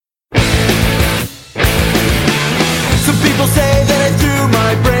People say that I threw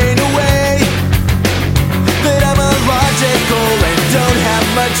my brain away, that I'm illogical and don't have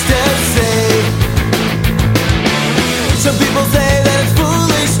much to say. Some people say that it's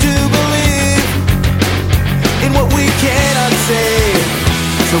foolish to believe in what we cannot say.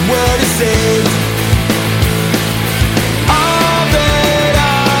 Some world is saved. All that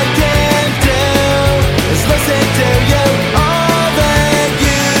I can do is listen to you. All that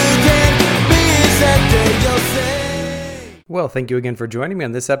you can be is that you'll say. Well, thank you again for joining me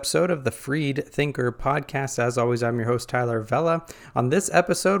on this episode of the Freed Thinker Podcast. As always, I'm your host, Tyler Vela. On this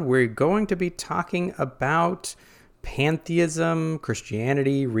episode, we're going to be talking about pantheism,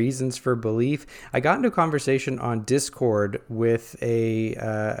 Christianity, reasons for belief. I got into a conversation on Discord with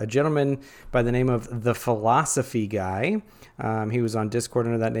a gentleman by the name of The Philosophy Guy. He was on Discord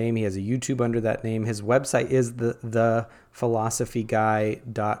under that name. He has a YouTube under that name. His website is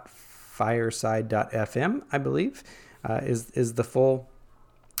thephilosophyguy.fireside.fm, I believe, is the full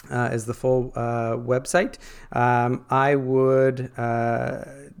website. I would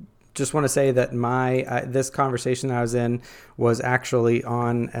just want to say that my this conversation I was in was actually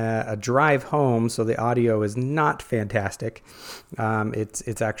on a drive home, so the audio is not fantastic.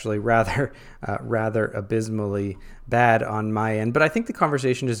 It's actually rather abysmally bad on my end, but I think the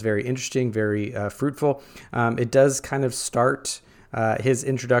conversation is very interesting, very fruitful. It does kind of start. His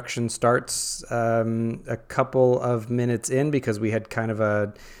introduction starts a couple of minutes in because we had kind of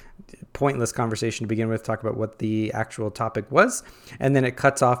a pointless conversation to begin with, talk about what the actual topic was, and then it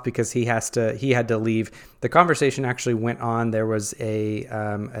cuts off because he had to leave. The conversation actually went on. There was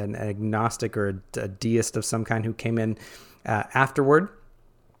an agnostic or a deist of some kind who came in afterward,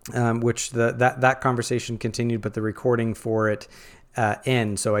 which that conversation continued, but the recording for it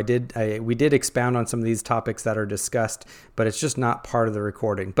end. So we did expound on some of these topics that are discussed, but it's just not part of the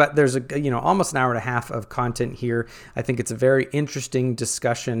recording. But there's almost an hour and a half of content here. I think it's a very interesting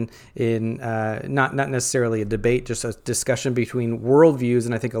discussion in not necessarily a debate, just a discussion between worldviews.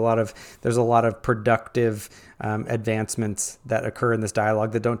 And I think there's a lot of productive advancements that occur in this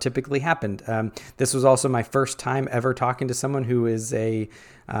dialogue that don't typically happen. This was also my first time ever talking to someone who is a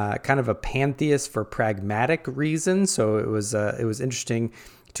kind of a pantheist for pragmatic reasons. So it was interesting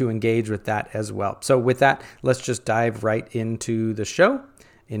to engage with that as well. So with that, let's just dive right into the show.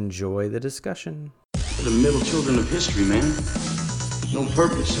 Enjoy the discussion. We're the middle children of history, man. No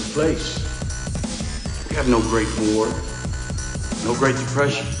purpose or place. We have no great war, no great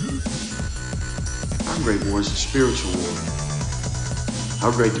depression. Our great war is a spiritual war.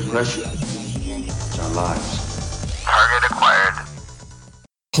 Our great depression is our lives. Target acquired.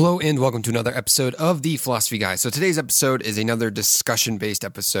 Hello and welcome to another episode of The Philosophy Guy. So today's episode is another discussion-based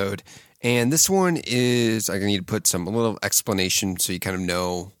episode, and this one is, I need to put a little explanation so you kind of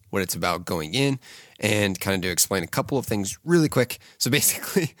know what it's about going in, and kind of to explain a couple of things really quick. So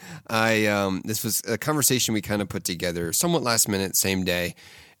basically, this was a conversation we kind of put together somewhat last minute, same day,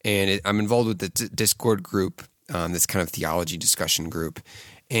 and I'm involved with the Discord group, this kind of theology discussion group.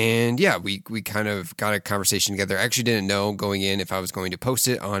 And yeah, we kind of got a conversation together. I actually didn't know going in if I was going to post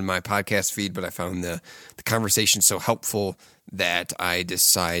it on my podcast feed, but I found the conversation so helpful that I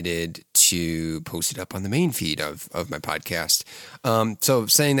decided to post it up on the main feed of my podcast. So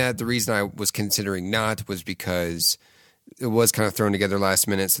saying that, the reason I was considering not was because it was kind of thrown together last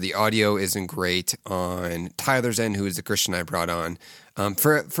minute, so the audio isn't great on Tyler's end, who is the Christian I brought on,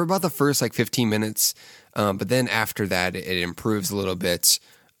 for about the first 15 minutes. But then after that, it improves a little bit.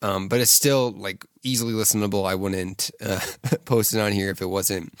 But it's still easily listenable. I wouldn't post it on here if it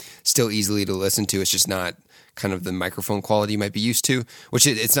wasn't still easily to listen to. It's just not kind of the microphone quality you might be used to, which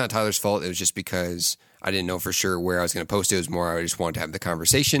it's not Tyler's fault. It was just because I didn't know for sure where I was going to post it. It was more I just wanted to have the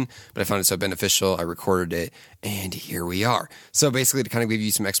conversation, but I found it so beneficial. I recorded it, and here we are. So basically, to kind of give you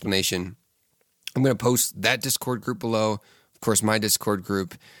some explanation, I'm going to post that Discord group below, of course, my Discord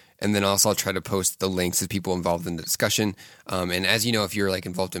group, and then also I'll try to post the links to people involved in the discussion. And as you know, if you're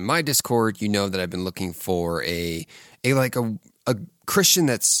involved in my Discord, you know that I've been looking for a Christian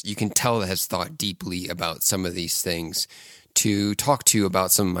that's, you can tell, that has thought deeply about some of these things, to talk to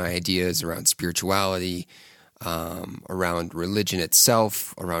about some of my ideas around spirituality, around religion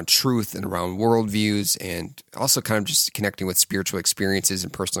itself, around truth, and around worldviews, and also kind of just connecting with spiritual experiences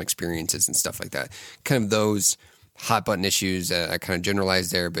and personal experiences and stuff like that. Kind of those hot button issues. I kind of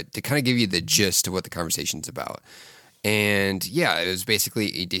generalized there, but to kind of give you the gist of what the conversation's about. And yeah, it was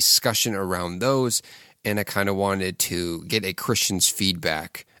basically a discussion around those, and I kind of wanted to get a Christian's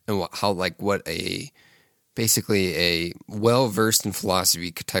feedback and what basically a well-versed in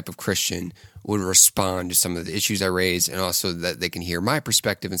philosophy type of Christian would respond to some of the issues I raised, and also that they can hear my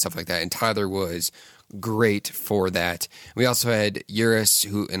perspective and stuff like that. And Tyler was great for that. We also had Eurus,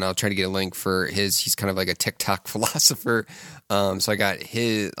 who, and I'll try to get a link for he's kind of like a TikTok philosopher. So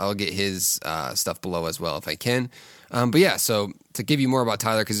I'll get his stuff below as well if I can. But yeah, so to give you more about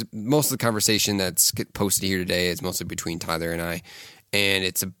Tyler, because most of the conversation that's posted here today is mostly between Tyler and I. And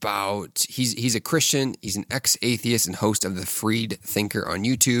it's about, he's a Christian, he's an ex-atheist and host of The Freed Thinker on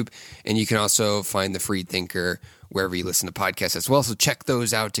YouTube. And you can also find The Freed Thinker wherever you listen to podcasts as well. So check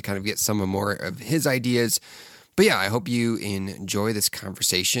those out to kind of get some more of his ideas. But yeah, I hope you enjoy this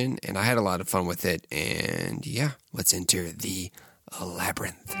conversation. And I had a lot of fun with it. And yeah, let's enter the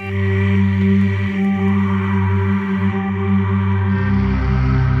labyrinth.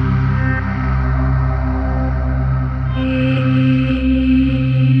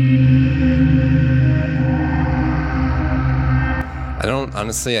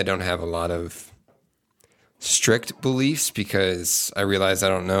 I don't have a lot of strict beliefs because I realize I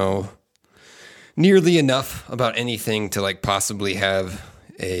don't know nearly enough about anything to like possibly have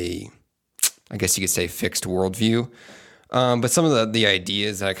I guess you could say fixed worldview. But some of the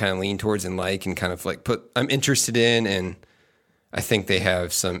ideas that I kind of lean towards and like and kind of like I'm interested in, and I think they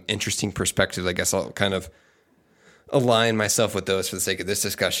have some interesting perspectives. I guess I'll kind of align myself with those for the sake of this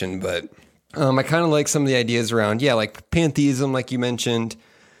discussion. But I kind of like some of the ideas around, like pantheism, like you mentioned.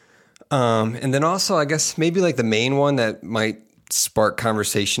 And then also, I guess maybe like the main one that might spark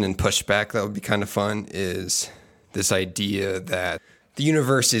conversation and pushback that would be kind of fun is this idea that the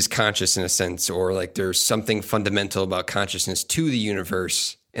universe is conscious in a sense, or like there's something fundamental about consciousness to the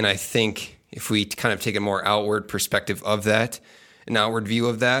universe. And I think if we kind of take a more outward perspective of that, an outward view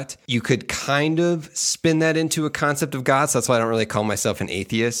of that, you could kind of spin that into a concept of God. So that's why I don't really call myself an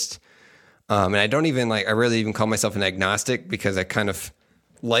atheist. And I rarely even call myself an agnostic, because I kind of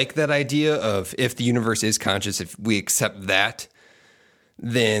like that idea of, if the universe is conscious, if we accept that,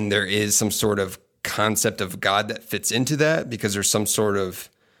 then there is some sort of concept of God that fits into that, because there's some sort of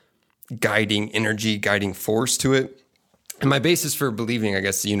guiding energy, guiding force to it. And my basis for believing, I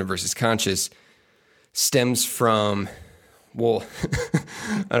guess, the universe is conscious stems from, well,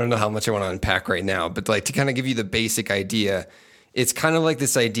 I don't know how much I want to unpack right now, but like to kind of give you the basic idea, it's kind of like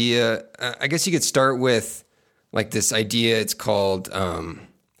this idea, I guess you could start with like this idea, it's called,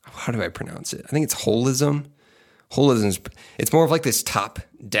 how do I pronounce it? I think it's holism. It's more of like this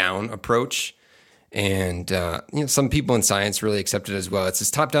top-down approach. And, some people in science really accept it as well. It's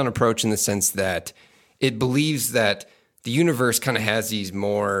this top-down approach in the sense that it believes that the universe kind of has these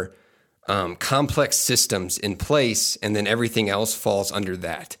more complex systems in place, and then everything else falls under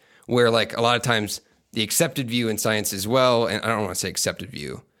that. Where like a lot of times the accepted view in science as well, and I don't want to say accepted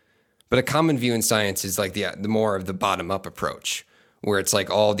view, but a common view in science is like the more of the bottom-up approach, where it's like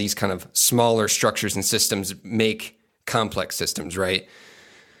all these kind of smaller structures and systems make complex systems, right?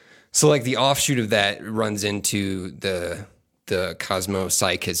 So like the offshoot of that runs into the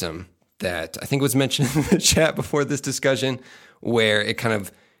cosmopsychism that I think was mentioned in the chat before this discussion, where it kind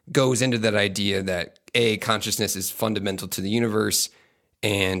of goes into that idea that A, consciousness is fundamental to the universe,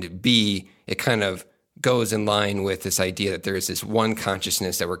 and B, it kind of goes in line with this idea that there is this one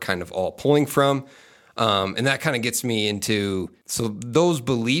consciousness that we're kind of all pulling from. And that kind of gets me into, so those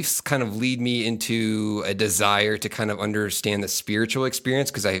beliefs kind of lead me into a desire to kind of understand the spiritual experience,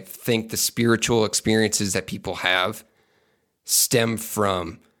 because I think the spiritual experiences that people have stem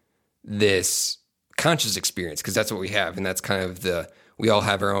from this conscious experience, because that's what we have. And that's kind of we all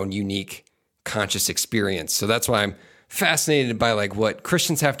have our own unique conscious experience. So that's why I'm fascinated by like what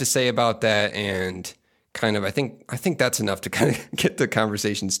Christians have to say about that. And kind of, I think that's enough to kind of get the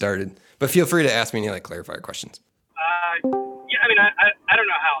conversation started. But feel free to ask me any like clarifier questions. Yeah, I mean, I don't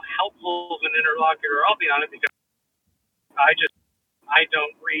know how helpful of an interlocutor I'll be on it, because I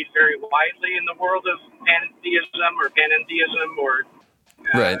don't read very widely in the world of pantheism or panentheism or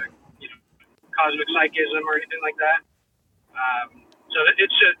right. Cosmic psychism or anything like that. So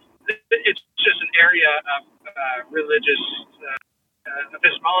it's just an area of religious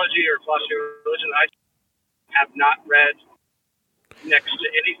epistemology or philosophy of religion that I have not read next to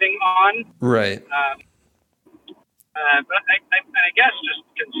anything on. Right. But I guess just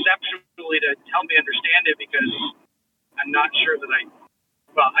conceptually to help me understand it, because I'm not sure that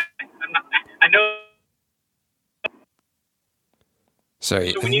I'm not, I know.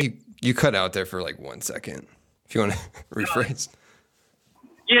 Sorry, So I think you cut out there for like 1 second. If you want to rephrase.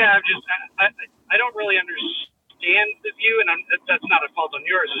 Yeah, I don't really understand the view, and that's not a fault on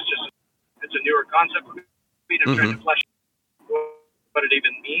yours. It's a newer concept for me. I'm trying to flesh what it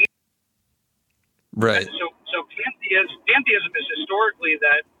even means. Right. So pantheism is historically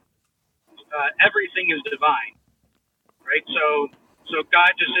that everything is divine, right? So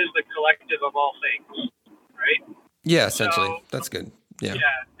God just is the collective of all things, right? Yeah, essentially. So, That's good. Yeah.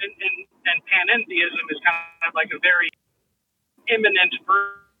 yeah, and panentheism is kind of like a very immanent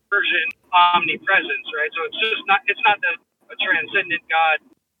version of omnipresence, right? So it's not that a transcendent God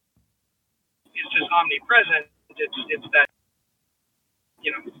is just omnipresent. It's that,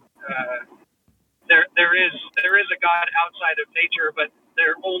 you know, there is a God outside of nature, but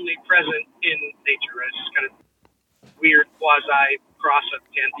they're only present in nature. Right? It's just kind of weird quasi cross of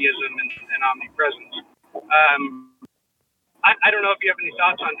pantheism and omnipresence. I don't know if you have any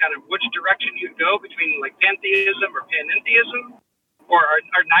thoughts on kind of which direction you'd go between like pantheism or panentheism, or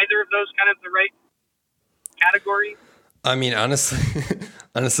are neither of those kind of the right category? I mean,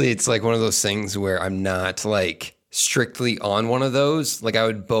 honestly, it's like one of those things where I'm not like strictly on one of those. Like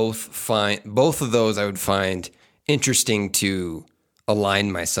both of those I would find interesting to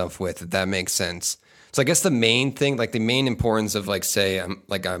align myself with, if that makes sense. So I guess the main thing, like the main importance of like, say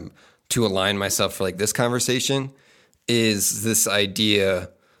I'm to align myself for like this conversation is this idea,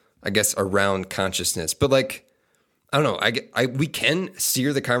 I guess, around consciousness. But like, I don't know, we can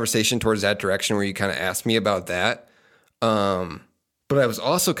steer the conversation towards that direction where you kind of asked me about that. But I was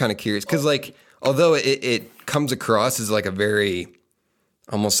also kind of curious because like, although it comes across as like a very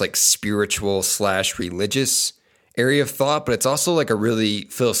almost like spiritual / religious area of thought, but it's also like a really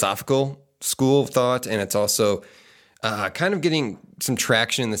philosophical school of thought. And it's also kind of getting some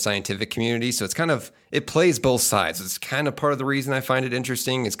traction in the scientific community. So it plays both sides. It's kind of part of the reason I find it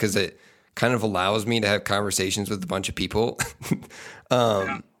interesting is because it kind of allows me to have conversations with a bunch of people.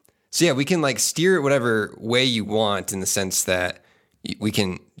 So yeah, we can like steer it whatever way you want in the sense that we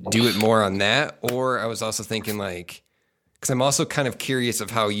can do it more on that. Or I was also thinking like, because I'm also kind of curious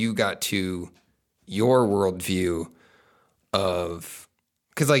of how you got to your worldview of,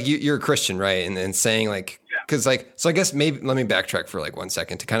 because like you're a Christian, right? And saying like, because like, so I guess maybe let me backtrack for like 1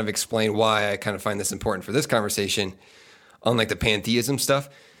 second to kind of explain why I kind of find this important for this conversation on like the pantheism stuff.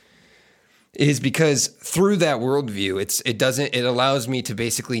 Is because through that worldview, it allows me to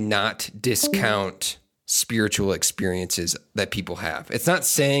basically not discount spiritual experiences that people have. It's not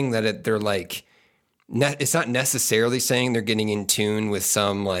saying that they're like, it's not necessarily saying they're getting in tune with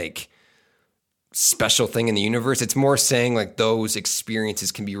some like special thing in the universe. It's more saying like those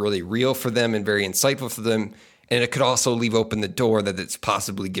experiences can be really real for them and very insightful for them. And it could also leave open the door that it's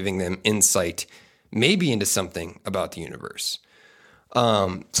possibly giving them insight, maybe into something about the universe.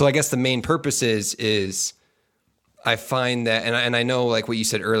 So I guess the main purpose is I find that, and I know like what you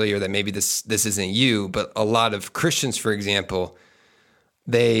said earlier, that maybe this isn't you, but a lot of Christians, for example,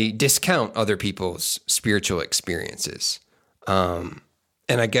 they discount other people's spiritual experiences. And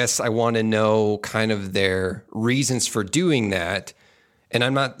I guess I want to know kind of their reasons for doing that. And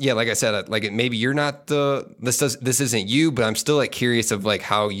I'm not, like I said, like maybe you're not this isn't you, but I'm still like curious of like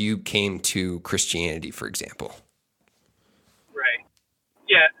how you came to Christianity, for example.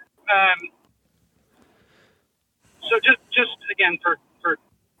 Yeah. So just again for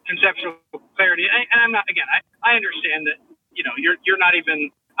conceptual clarity, and I'm not, again, I understand that, you know, you're not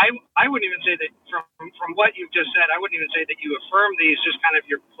even, I wouldn't even say that from what you've just said, I wouldn't even say that you affirm these, just kind of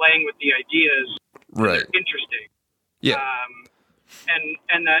you're playing with the ideas. Right. They're interesting. Yeah.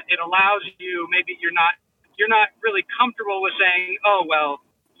 And that it allows you, maybe you're not really comfortable with saying, oh, well,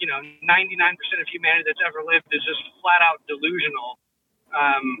 you know, 99% of humanity that's ever lived is just flat out delusional.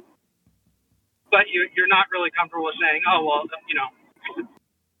 But you're not really comfortable with saying, oh, well,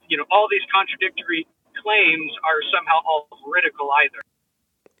 you know, all these contradictory claims are somehow all veridical either.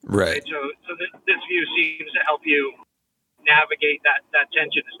 Right. So this view seems to help you navigate that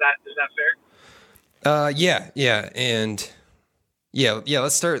tension. Is that fair? Yeah. And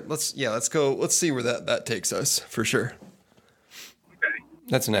let's go. Let's see where that takes us for sure. Okay.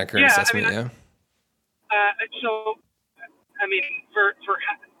 That's an accurate assessment. So, I mean, for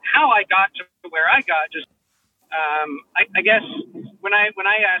how I got to where I got, just I guess when I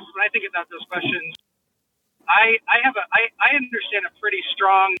think about those questions, I understand a pretty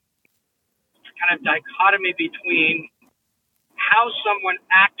strong kind of dichotomy between how someone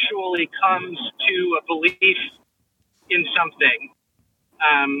actually comes to a belief in something,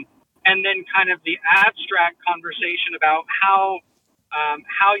 and then kind of the abstract conversation about how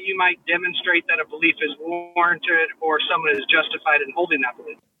you might demonstrate that a belief is warranted or someone is justified in holding that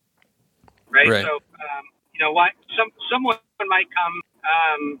belief. Right. So, why someone might come,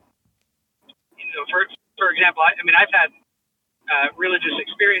 for example, I've had religious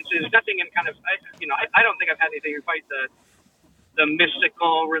experiences, nothing in kind of, I don't think I've had anything in quite the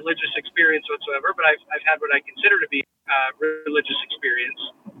mystical religious experience whatsoever, but I've had what I consider to be religious experience.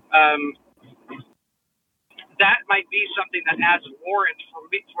 that might be something that adds warrant for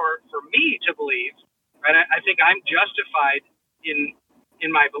me to believe, right? I think I'm justified in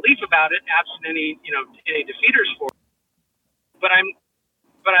my belief about it, absent any defeaters for it. But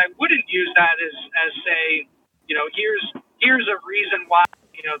I wouldn't use that as say, here's a reason why,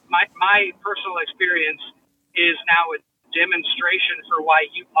 my personal experience is now a demonstration for why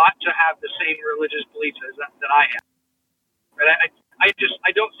you ought to have the same religious beliefs that I have. Right?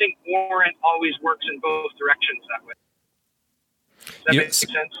 I don't think warrant always works in both directions that way. Does that make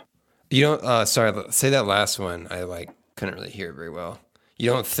sense? You don't. Sorry, say that last one. I couldn't really hear it very well. You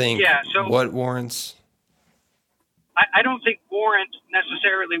don't think what warrants? I don't think warrant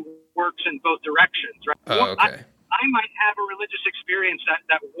necessarily works in both directions, right? Oh, okay. I might have a religious experience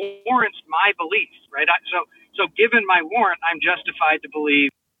that warrants my belief, right? So given my warrant, I'm justified to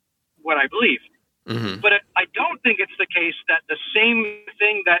believe what I believe. Mm-hmm. But I don't think it's the case that the same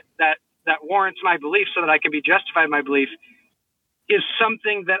thing that warrants my belief so that I can be justified in my belief is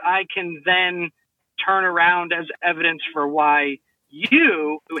something that I can then turn around as evidence for why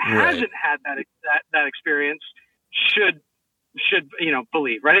you, who hasn't had that experience, should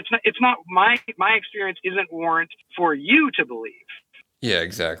believe, right? It's not my experience isn't warrant for you to believe. Yeah,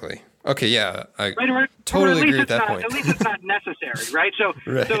 exactly. Okay, yeah, I totally agree with that point. At least it's not necessary, right? So,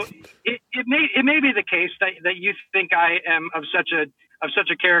 so it may be the case that you think I am of such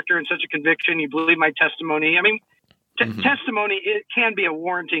a character and such a conviction. You believe my testimony. I mean, testimony, it can be a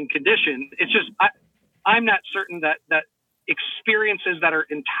warranting condition. It's just I'm not certain that experiences that are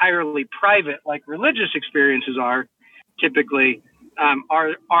entirely private, like religious experiences are, typically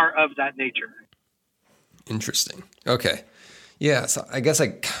are of that nature. Interesting. Okay. Yeah. So I guess I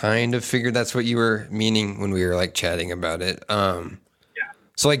kind of figured that's what you were meaning when we were chatting about it.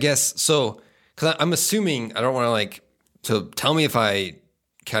 So I guess, cause I'm assuming, I don't want to tell me if I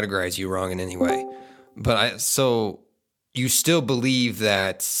categorize you wrong in any way, but so you still believe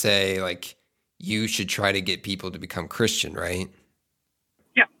that, say, you should try to get people to become Christian, right?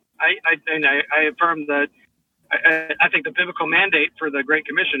 Yeah. I affirm that. I think the biblical mandate for the Great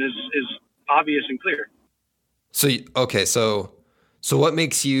Commission is obvious and clear. So, okay. So what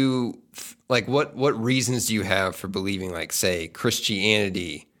makes you what reasons do you have for believing say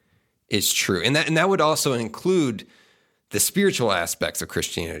Christianity is true? And that would also include the spiritual aspects of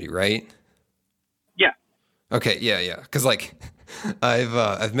Christianity, right? Yeah. Okay. Yeah. Cause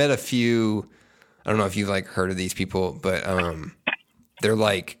I've met a few, I don't know if you've heard of these people, but,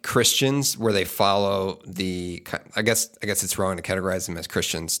 they're Christians where they follow I guess it's wrong to categorize them as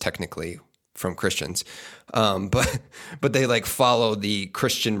Christians technically from Christians. But they follow the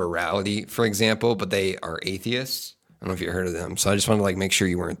Christian morality, for example, but they are atheists. I don't know if you heard of them. So I just wanted to make sure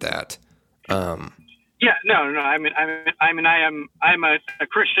you weren't that. Yeah, no. I'm a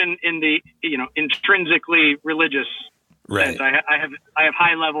Christian in the, intrinsically religious sense. I have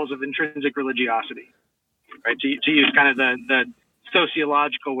high levels of intrinsic religiosity, right? To use kind of the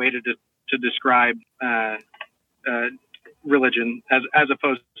sociological way to describe religion as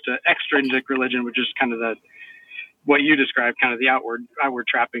opposed to extrinsic religion, which is kind of what you described, kind of the outward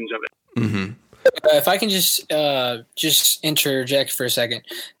trappings of it. Mm-hmm. If I can just interject for a second,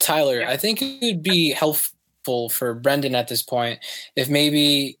 Tyler, I think it would be helpful for Brendan at this point if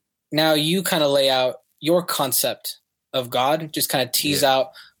maybe now you kind of lay out your concept of God, just kind of tease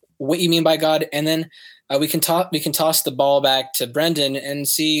out what you mean by God, and then we can toss the ball back to Brendan and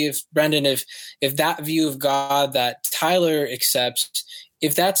see if Brendan, if that view of God that Tyler accepts,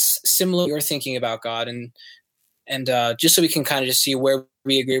 if that's similar to your thinking about God, and just so we can kind of just see where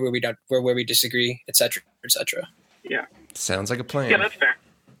we agree, where we don't, where we disagree, et cetera, et cetera. Yeah, sounds like a plan. Yeah, that's fair.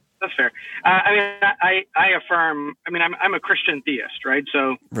 That's fair. I affirm. I'm a Christian theist, right?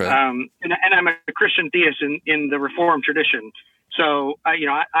 So, and I'm a Christian theist in the Reformed tradition. So,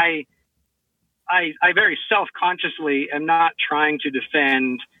 I very self-consciously am not trying to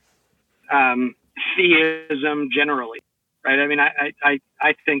defend theism generally, right?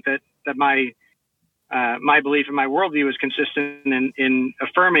 I think that my belief and my worldview is consistent in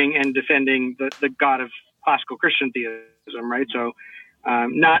affirming and defending the God of classical Christian theism, right? So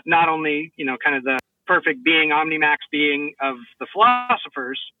not only kind of the perfect being, omnimax being of the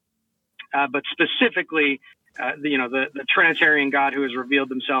philosophers, but specifically the Trinitarian God who has revealed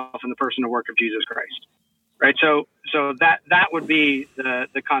himself in the person and work of Jesus Christ, right? So that would be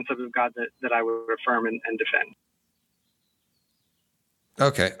the concept of God that I would affirm and defend.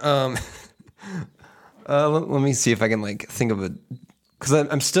 Okay. Let me see if I can think of because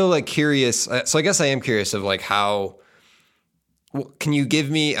I'm still curious. So I guess I am curious of how. Can you give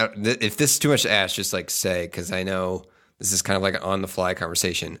me if this is too much to ask? Just say, because I know this is kind of an on the fly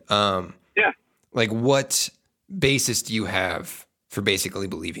conversation. Yeah. basis do you have for basically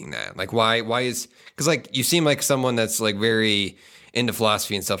believing that? Like, why is, because like you seem like someone that's like very into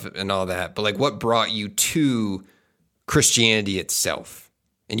philosophy and stuff and all that, but like what brought you to Christianity itself?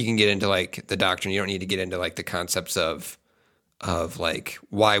 And you can get into like the doctrine. You don't need to get into like the concepts of like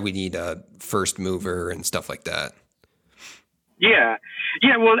why we need a first mover and stuff like that. Yeah.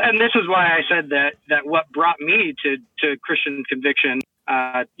 Well, and this is why I said that what brought me to Christian conviction,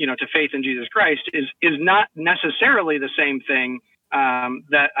 to faith in Jesus Christ is not necessarily the same thing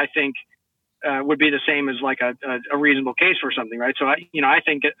that I think would be the same as like a reasonable case for something, right? So I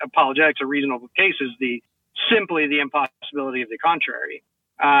think apologetics, a reasonable case is simply the impossibility of the contrary.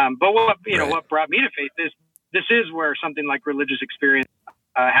 But what brought me to faith is this is where something like religious experience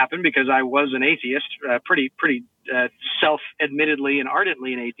happened, because I was an atheist, pretty self-admittedly and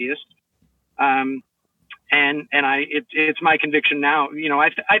ardently an atheist. It's my conviction now.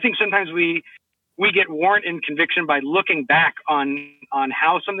 I think sometimes we get warrant in conviction by looking back on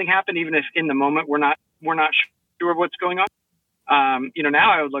how something happened, even if in the moment we're not sure of what's going on.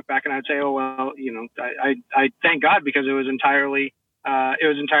 Now I would look back and I'd say, oh well, I thank God, because it was entirely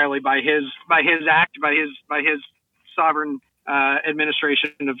by his act, by his sovereign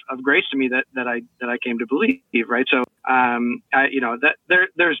administration of grace to me that I came to believe, right? So that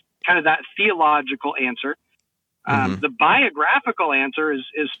there's kind of that theological answer. The biographical answer is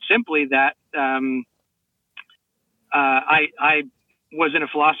simply that I was in a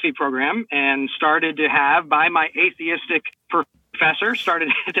philosophy program and started to have, by my atheistic professor,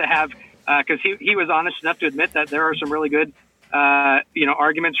 because he was honest enough to admit that there are some really good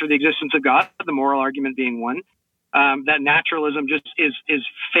arguments for the existence of God, the moral argument being one, that naturalism just is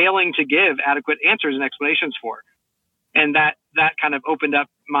failing to give adequate answers and explanations for. And that kind of opened up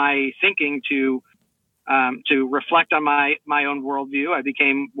my thinking to reflect on my own worldview. I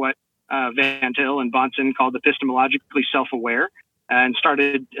became what Van Til and Bahnsen called epistemologically self-aware, and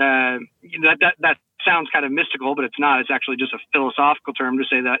started, that sounds kind of mystical, but it's not. It's actually just a philosophical term to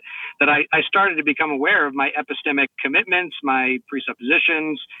say that I started to become aware of my epistemic commitments, my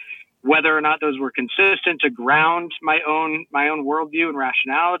presuppositions, whether or not those were consistent to ground my own worldview and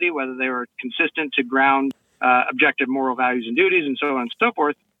rationality, whether they were consistent to ground objective moral values and duties, and so on and so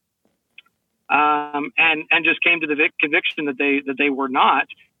forth. And just came to the conviction that they were not,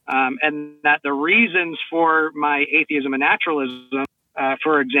 and that the reasons for my atheism and naturalism,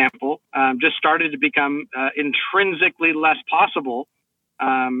 for example, just started to become intrinsically less possible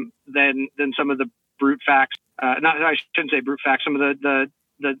than some of the brute facts. I shouldn't say brute facts. Some of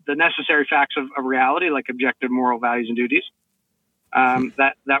the necessary facts of reality, like objective moral values and duties,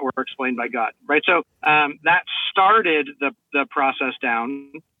 that were explained by God, right? So that started the process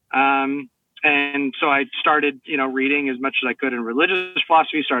down. And so I started, reading as much as I could in religious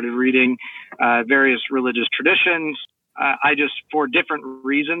philosophy, started reading various religious traditions. I just, for different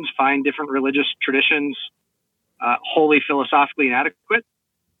reasons, find different religious traditions wholly philosophically inadequate.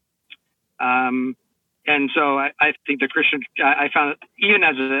 And so I think the Christian, I found it, even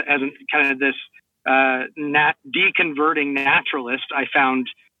as a kind of this deconverting naturalist, I found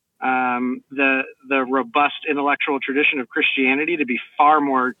the robust intellectual tradition of Christianity to be far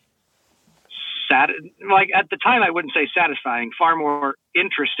more at the time, I wouldn't say satisfying, far more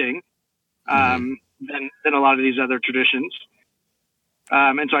interesting than a lot of these other traditions.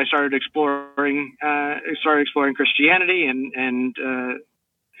 And so I started exploring Christianity, and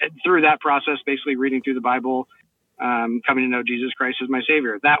through that process, basically reading through the Bible, coming to know Jesus Christ as my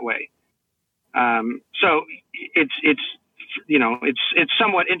Savior that way. So it's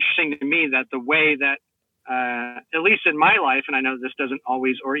somewhat interesting to me that the way that, at least in my life, and I know this doesn't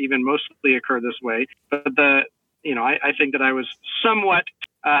always or even mostly occur this way, but I think that I was somewhat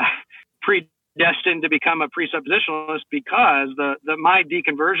predestined to become a presuppositionalist, because my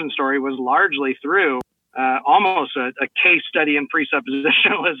deconversion story was largely through almost a case study in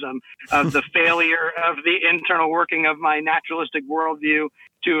presuppositionalism of the failure of the internal working of my naturalistic worldview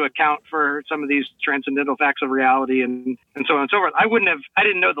to account for some of these transcendental facts of reality and so on and so forth. I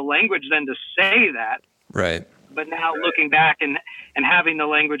didn't know the language then to say that. Right. But now looking back and having the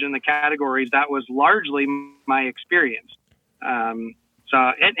language and the categories, that was largely my experience. And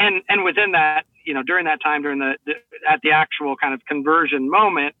within that, during that time, at the actual kind of conversion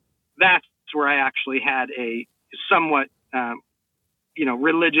moment, that's where I actually had a somewhat,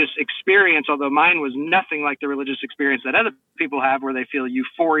 religious experience, although mine was nothing like the religious experience that other people have, where they feel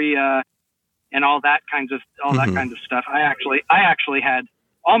euphoria and all that kinds of stuff. I actually had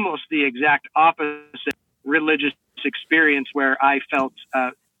almost the exact opposite religious experience, where I felt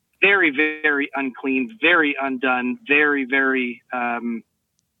very, very unclean, very undone, very, very,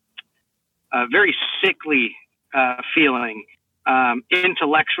 very sickly feeling,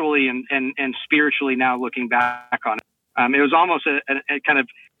 intellectually and spiritually. Now looking back on it, it was almost a kind of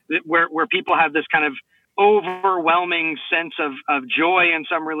where people have this kind of overwhelming sense of joy in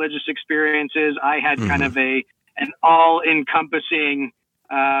some religious experiences. I had kind of an all-encompassing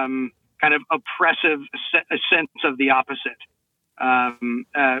kind of oppressive sense of the opposite,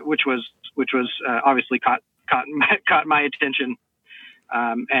 which was obviously caught my attention,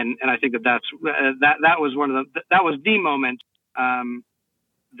 and I think that was that was the moment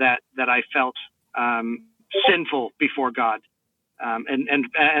that I felt sinful before God.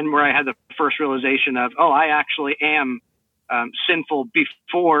 And where I had the first realization of, I actually am sinful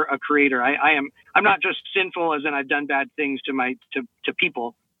before a creator. I'm not just sinful as in I've done bad things to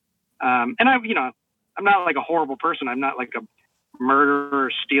people. And I'm not like a horrible person. I'm not like a murderer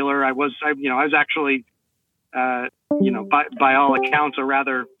or stealer. I was actually, by all accounts, a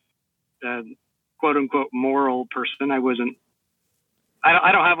rather, quote unquote, moral person. I wasn't,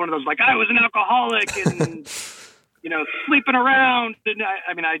 I don't have one of those, like, I was an alcoholic and, sleeping around. And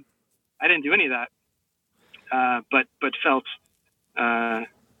I didn't do any of that. But felt, very,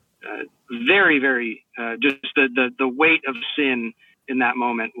 very, just the weight of sin in that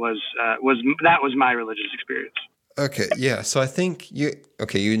moment was my religious experience. Okay. Yeah. So I think you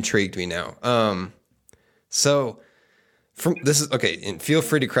intrigued me now. So from this is okay. And feel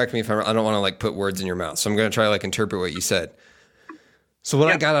free to correct me if I don't want to like put words in your mouth. So I'm going to try to like interpret what you said. So what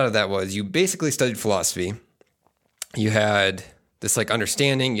I got out of that was you basically studied philosophy. You had this like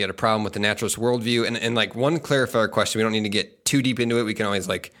understanding, you had a problem with the naturalist worldview, and like one clarifier question, we don't need to get too deep into it. We can always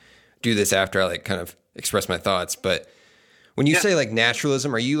like do this after I like kind of express my thoughts. But when you say like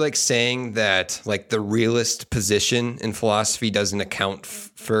naturalism, are you like saying that like the realist position in philosophy doesn't account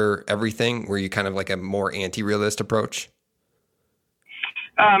for everything, where you kind of like a more anti-realist approach?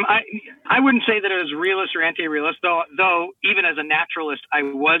 I wouldn't say that it was realist or anti-realist, though even as a naturalist, I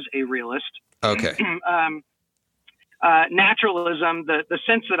was a realist. Okay. Naturalism, the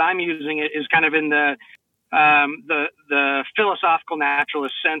sense that I'm using it is kind of in the philosophical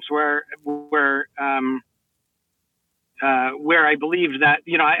naturalist sense, where I believed that,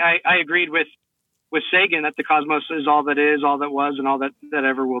 I agreed with Sagan that the cosmos is all that is, all that was, and all that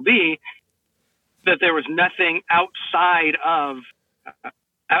ever will be, that there was nothing outside of,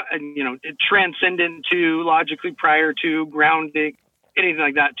 transcendent to, logically prior to, grounding, anything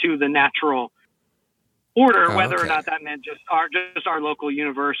like that, to the natural order, whether or not that meant just our local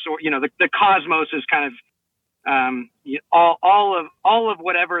universe, or the cosmos is kind of all of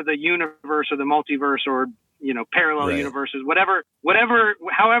whatever the universe or the multiverse or parallel universes, whatever,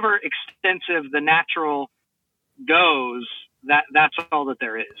 however extensive the natural goes, that's all that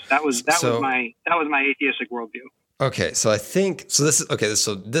there is. That was my atheistic worldview. Okay, so I think this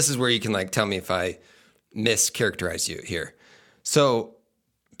is where you can like tell me if I mischaracterize you here. So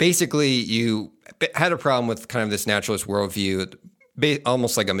basically, you had a problem with kind of this naturalist worldview,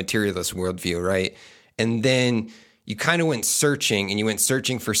 almost like a materialist worldview, right? And then you kind of went searching, and you went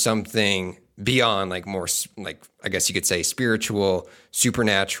searching for something beyond, like more, like I guess you could say spiritual,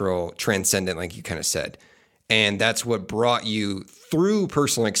 supernatural, transcendent, like you kind of said. And that's what brought you, through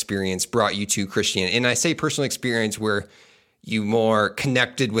personal experience, brought you to Christianity. And I say personal experience where you more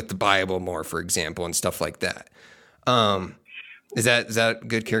connected with the Bible more, for example, and stuff like that. Is that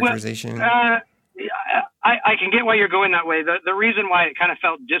good characterization? Well, I can get why you're going that way. The reason why it kind of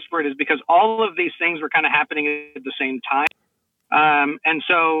felt disparate is because all of these things were kind of happening at the same time. And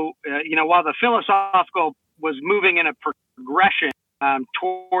so, while the philosophical was moving in a progression,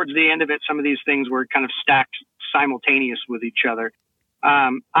 towards the end of it, some of these things were kind of stacked simultaneous with each other.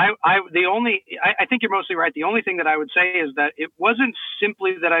 I think you're mostly right. The only thing that I would say is that it wasn't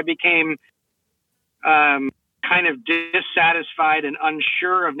simply that I became, kind of dissatisfied and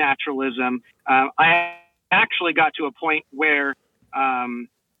unsure of naturalism. I actually got to a point where,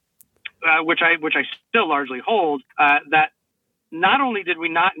 which I still largely hold, that not only did we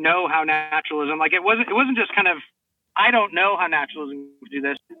not know how naturalism, like it wasn't just kind of, I don't know how naturalism would do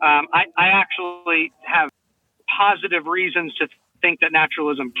this. I actually have positive reasons to think that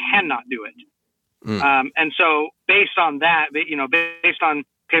naturalism cannot do it. And so based on that, based on,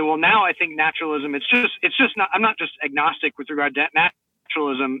 okay, well now I think naturalism, it's just not, I'm not just agnostic with regard to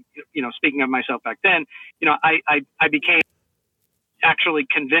naturalism, speaking of myself back then, I became actually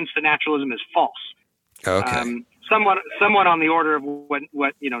convinced that naturalism is false. Okay. Somewhat on the order of what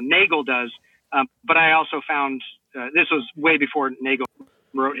Nagel does. But I also found, this was way before Nagel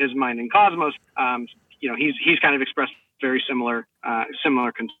wrote his Mind in Cosmos. He's kind of expressed very similar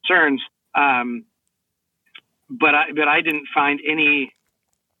concerns. But I didn't find any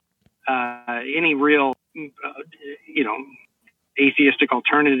real atheistic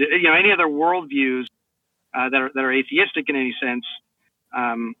alternative, any other worldviews that are atheistic in any sense,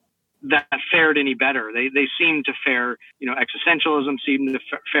 that fared any better. They seem to fare, existentialism seemed to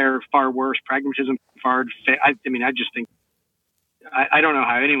fare far worse. Pragmatism I just think, I don't know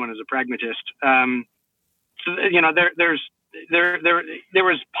how anyone is a pragmatist. So, there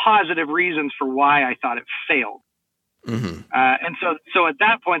was positive reasons for why I thought it failed. Mm-hmm. And so at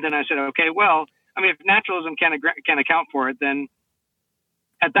that point, then I said, okay, well, if naturalism can account for it, then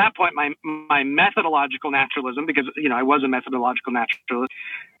at that point, my methodological naturalism, because, I was a methodological naturalist,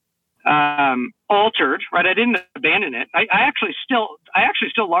 altered, right? I didn't abandon it. I actually still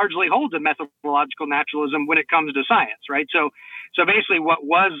largely hold to methodological naturalism when it comes to science, right? So basically what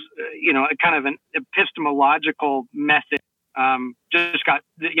was, a kind of an epistemological method, just got,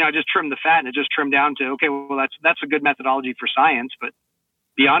 just trimmed the fat, and it just trimmed down to, okay, well, that's a good methodology for science, but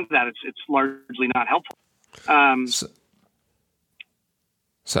beyond that, it's largely not helpful.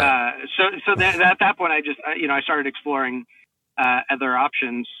 So then at that point, I started exploring other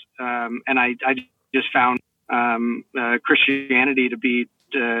options, and I just found Christianity to be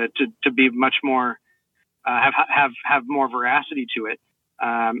much more have more veracity to it,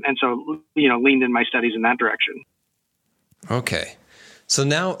 and so leaned in my studies in that direction. Okay, so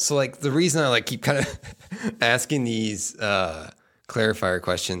the reason I keep kind of asking these clarifier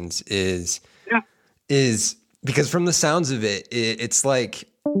questions is because from the sounds of it, it's like.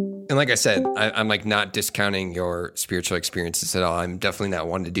 And like I said, I'm not discounting your spiritual experiences at all. I'm definitely not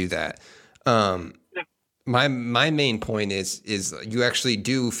one to do that. My main point is you actually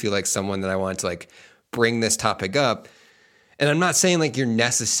do feel like someone that I want to bring this topic up. And I'm not saying you're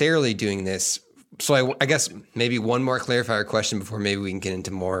necessarily doing this. So I guess maybe one more clarifier question before maybe we can get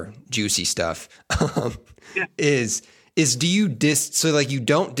into more juicy stuff. Is do you you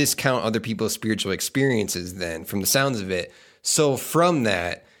don't discount other people's spiritual experiences then from the sounds of it. So from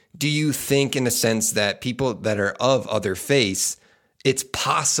that, do you think in a sense that people that are of other faiths, it's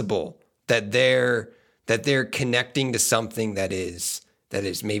possible that they're connecting to something that is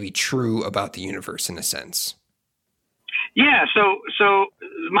maybe true about the universe in a sense? Yeah. So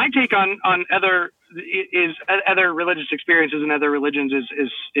my take on other religious experiences and other religions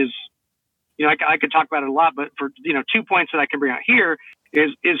is I could talk about it a lot, but for 2 points that I can bring out here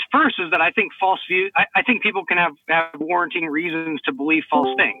is first is that I think false views. I think people can have warranting reasons to believe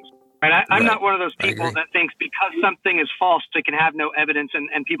false things. Right? I'm not one of those people that thinks because something is false, they can have no evidence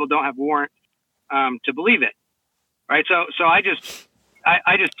and people don't have warrant to believe it. Right. So I just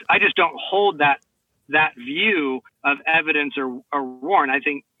don't hold that view of evidence or warrant. I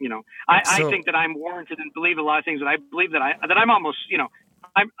think, I think that I'm warranted and believe a lot of things that I believe that I'm almost,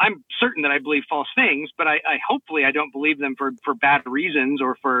 I'm certain that I believe false things, but I hopefully I don't believe them for bad reasons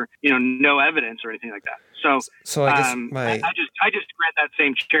or for, no evidence or anything like that. So I guess I just grant that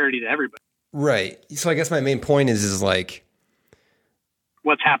same charity to everybody. Right. So I guess my main point is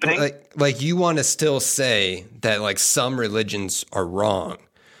what's happening. You want to still say that some religions are wrong,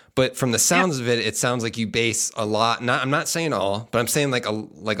 but from the sounds of it, it sounds like you base a lot. I'm not saying all, but I'm saying a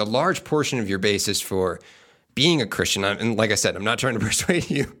large portion of your basis for being a Christian. And like I said, I'm not trying to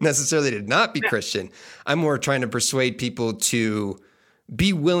persuade you necessarily to not be Christian. I'm more trying to persuade people to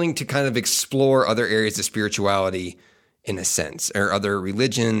be willing to kind of explore other areas of spirituality in a sense, or other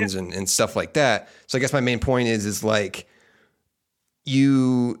religions and stuff like that. So I guess my main point is it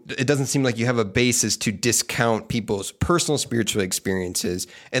doesn't seem like you have a basis to discount people's personal spiritual experiences.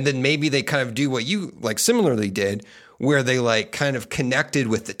 And then maybe they kind of do what you similarly did, where they kind of connected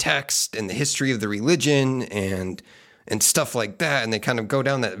with the text and the history of the religion and stuff like that. And they kind of go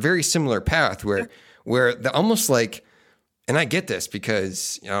down that very similar path where the almost and I get this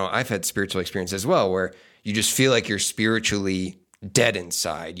because, I've had spiritual experience as well, where you just feel like you're spiritually dead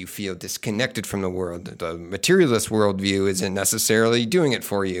inside. You feel disconnected from the world. The materialist worldview isn't necessarily doing it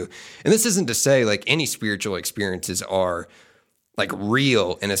for you. And this isn't to say any spiritual experiences are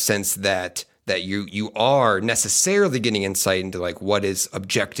real in a sense that you are necessarily getting insight into what is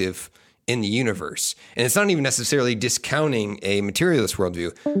objective in the universe. And it's not even necessarily discounting a materialist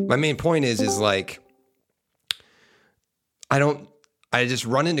worldview. My main point is I just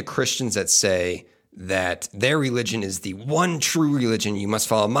run into Christians that say that their religion is the one true religion. You must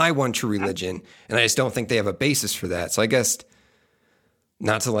follow my one true religion. And I just don't think they have a basis for that. So I guess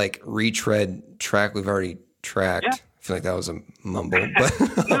not to retread track we've already tracked. Yeah. I feel like that was a mumble,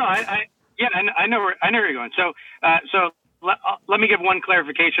 but no, I know where you're going. So let me give one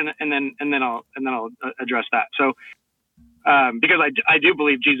clarification and then I'll address that. So, because I do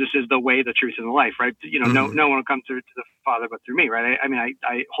believe Jesus is the way, the truth, and the life, right? No one will come through to the Father but through me, right?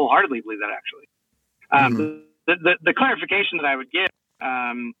 I wholeheartedly believe that actually. The clarification that I would give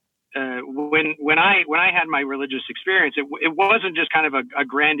when I had my religious experience, it wasn't just kind of a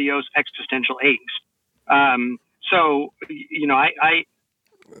grandiose existential angst. So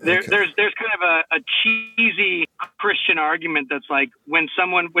there's kind of a cheesy Christian argument that's like when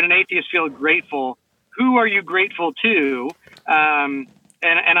an atheist feels grateful, who are you grateful to? And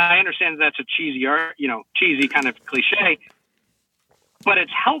I understand that's a cheesy kind of cliche, but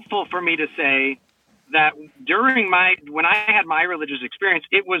it's helpful for me to say that when I had my religious experience,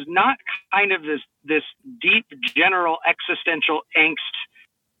 it was not kind of this deep, general existential angst,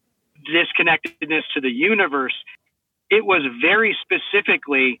 disconnectedness to the universe. It was very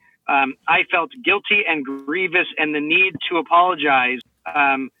specifically, I felt guilty and grievous and the need to apologize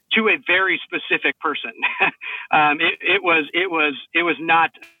to a very specific person. It was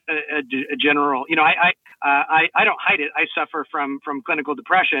not a general. I don't hide it. I suffer from clinical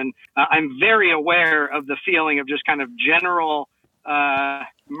depression. I'm very aware of the feeling of just kind of general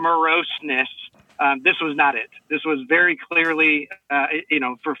moroseness. This was not it. This was very clearly,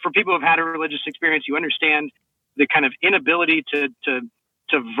 for people who've had a religious experience, you understand the kind of inability to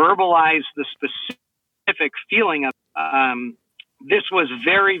verbalize the specific feeling of. This was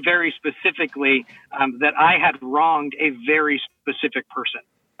very, very specifically that I had wronged a very specific person,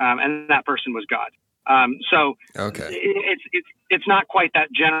 and that person was God. So okay. It's not quite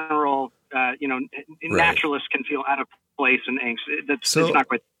that general. Naturalists can feel out of place and angst. It's not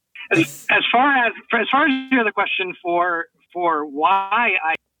quite. As far as the other question for why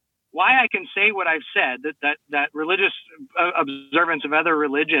I can say what I've said, that religious observance of other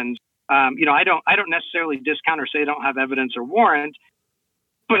religions. I don't necessarily discount or say don't have evidence or warrant,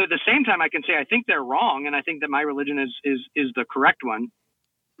 but at the same time, I can say I think they're wrong, and I think that my religion is the correct one.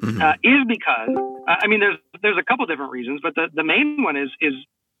 Is because there's a couple different reasons, but the main one is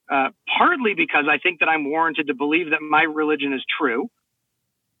partly because I think that I'm warranted to believe that my religion is true,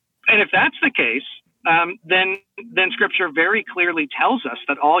 and if that's the case, then Scripture very clearly tells us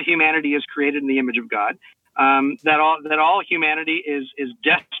that all humanity is created in the image of God. That all humanity is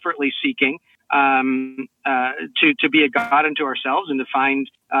desperately seeking to be a God unto ourselves and to find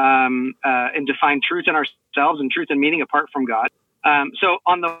truth in ourselves and truth and meaning apart from God. So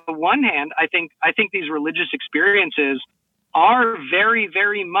on the one hand, I think these religious experiences are very,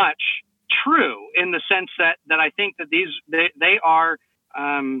 very much true in the sense that I think that they are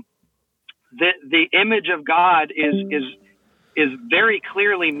the image of God is very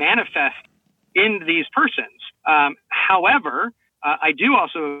clearly manifest in these persons. However, I do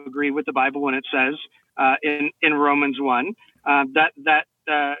also agree with the Bible when it says in Romans 1 that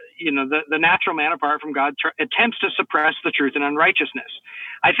the natural man apart from God attempts to suppress the truth and unrighteousness.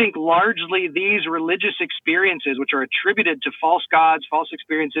 I think largely these religious experiences, which are attributed to false gods, false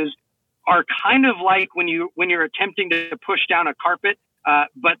experiences, are kind of like when you're attempting to push down a carpet,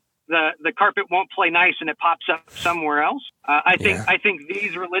 but the carpet won't play nice and it pops up somewhere else. I think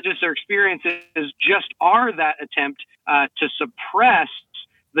these religious experiences just are that attempt to suppress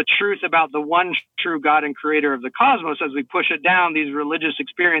the truth about the one true God and creator of the cosmos. As we push it down, these religious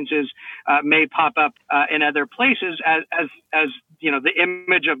experiences may pop up in other places as the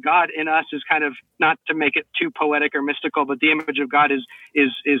image of God in us is kind of, not to make it too poetic or mystical, but the image of God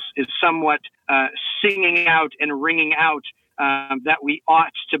is somewhat singing out and ringing out that we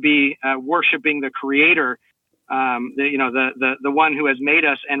ought to be worshiping the Creator, the one who has made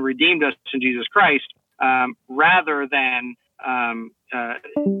us and redeemed us in Jesus Christ, rather than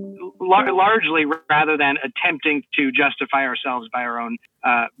largely rather than attempting to justify ourselves by our own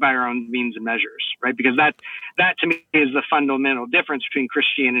means and measures, right? Because that to me is the fundamental difference between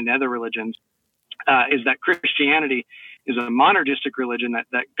Christianity and other religions, is that Christianity is a monergistic religion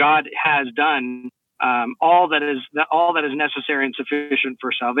that God has done all that is necessary and sufficient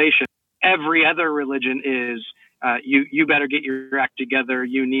for salvation. Every other religion is you better get your act together.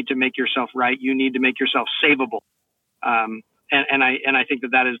 You need to make yourself right. You need to make yourself savable. And I think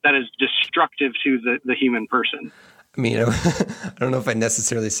that is destructive to the human person. I mean, I don't know if I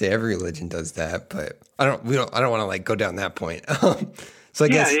necessarily say every religion does that, but I don't want to like go down that point. So I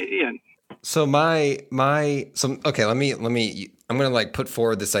guess, so okay, let me, I'm going to like put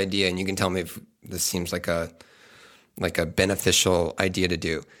forward this idea and you can tell me if this seems like a beneficial idea to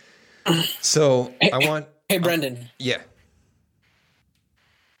do. So Hey, Brendan. Yeah.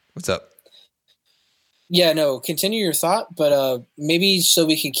 What's up? Yeah, no, continue your thought, but maybe so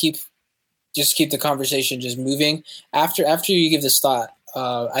we can keep the conversation just moving. After you give this thought,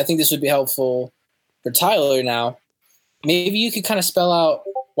 I think this would be helpful for Tyler now. Maybe you could kind of spell out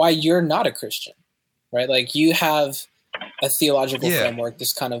why you're not a Christian, right? Like you have a theological framework,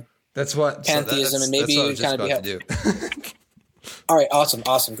 this kind of That's what pantheism, and maybe that's what I was just kind of about to do. All right,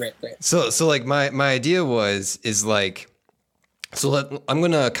 awesome, great. So like my idea is like, I'm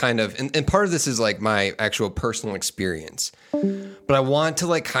gonna kind of, and part of this is like my actual personal experience, but I want to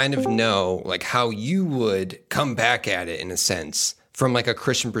like kind of know like how you would come back at it in a sense from like a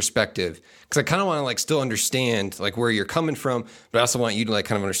Christian perspective, because I kind of want to like still understand like where you're coming from, but I also want you to like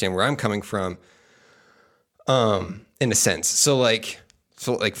kind of understand where I'm coming from, in a sense. So like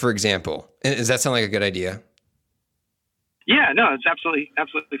for example, does that sound like a good idea? Yeah, no, it's absolutely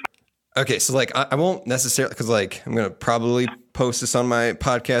fine. Okay, so like I won't necessarily, because like I'm gonna probably post this on my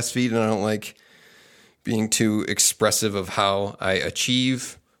podcast feed, and I don't like being too expressive of how I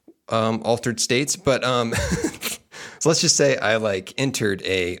achieve altered states. But so let's just say I like entered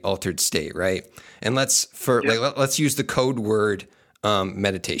a altered state, right? And let's use the code word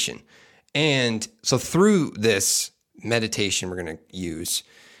meditation. And so through this meditation, we're gonna use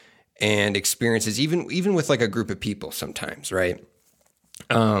and experiences, even with like a group of people sometimes, right?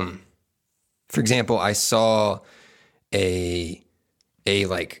 For example, I saw a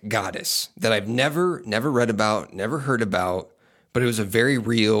like goddess that I've never read about, never heard about, but it was a very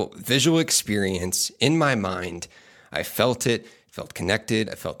real visual experience in my mind. I felt it, felt connected.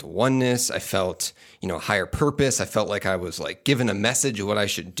 I felt a oneness. I felt, a higher purpose. I felt like I was like given a message of what I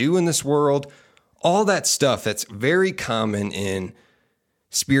should do in this world. All that stuff that's very common in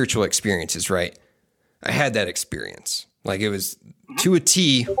spiritual experiences, right? I had that experience. Like it was to a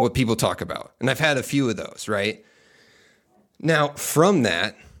T what people talk about. And I've had a few of those, right? Now, from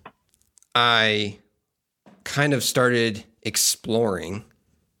that, I kind of started exploring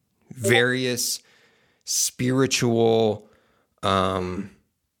various spiritual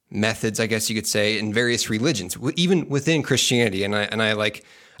methods, I guess you could say, in various religions, even within Christianity. And I like,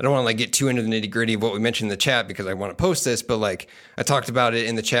 I don't want to like get too into the nitty gritty of what we mentioned in the chat because I want to post this, but like I talked about it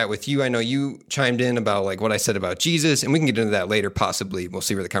in the chat with you. I know you chimed in about like what I said about Jesus, and we can get into that later. Possibly we'll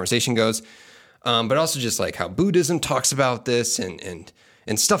see where the conversation goes. But also just like how Buddhism talks about this and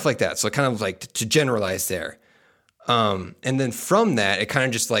stuff like that. So kind of like to generalize there. And then from that, it kind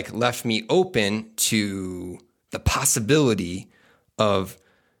of just like left me open to the possibility of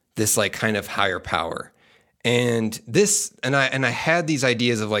this like kind of higher power. And this, and I had these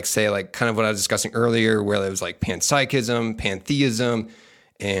ideas of like, say, like kind of what I was discussing earlier, where it was like panpsychism, pantheism,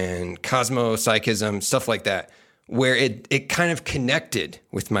 and cosmopsychism, stuff like that, where it kind of connected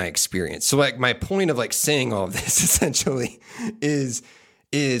with my experience. So like my point of like saying all of this essentially is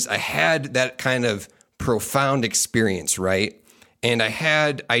I had that kind of profound experience, right? And I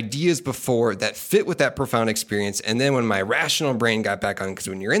had ideas before that fit with that profound experience. And then when my rational brain got back on, because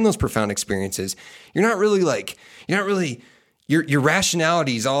when you're in those profound experiences, your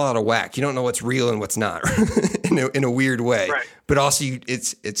rationality is all out of whack. You don't know what's real and what's not in a weird way. Right. But also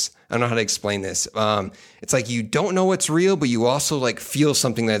it's, I don't know how to explain this. It's like, you don't know what's real, but you also like feel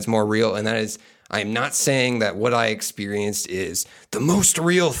something that's more real. And that is, I'm not saying that what I experienced is the most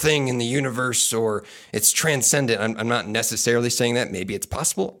real thing in the universe or it's transcendent. I'm not necessarily saying that. Maybe it's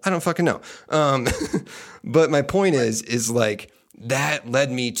possible. I don't fucking know. But my point is like that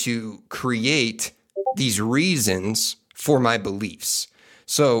led me to create these reasons for my beliefs.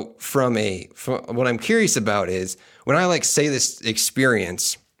 So from what I'm curious about is when I like say this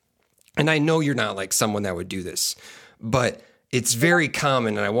experience, and I know you're not like someone that would do this, but it's very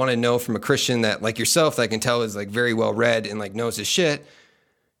common, and I want to know from a Christian that, like yourself, that I can tell is like very well read and like knows his shit,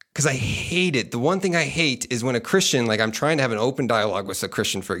 because I hate it. The one thing I hate is when a Christian, like I'm trying to have an open dialogue with a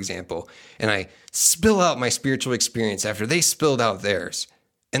Christian, for example, and I spill out my spiritual experience after they spilled out theirs,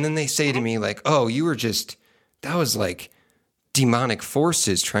 and then they say to me like, "Oh, that was like demonic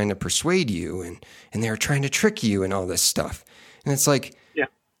forces trying to persuade you, and they were trying to trick you and all this stuff," and it's like, yeah,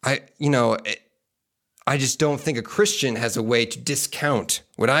 I just don't think a Christian has a way to discount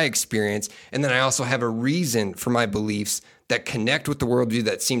what I experience. And then I also have a reason for my beliefs that connect with the worldview,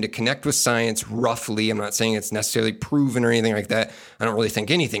 that seem to connect with science roughly. I'm not saying it's necessarily proven or anything like that. I don't really think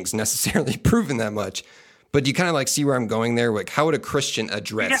anything's necessarily proven that much. But do you kind of like see where I'm going there? Like, how would a Christian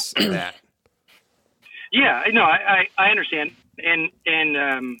address that? Yeah, no, I understand.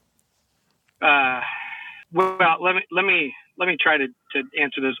 Well, let me try to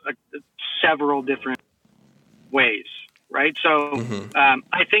answer this several different ways, right? So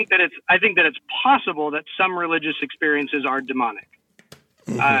I think that it's possible that some religious experiences are demonic.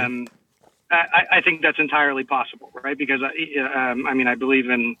 I think that's entirely possible, right? Because I believe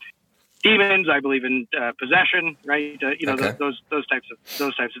in demons, I believe in possession, right? Those types of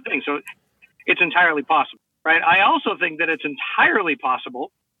things. So it's entirely possible, right? I also think that it's entirely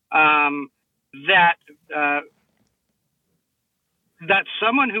possible that that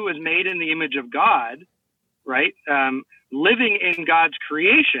someone who is made in the image of God, right, living in God's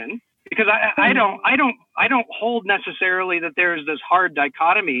creation, because I don't hold necessarily that there's this hard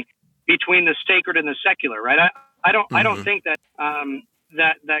dichotomy between the sacred and the secular, right? I don't think that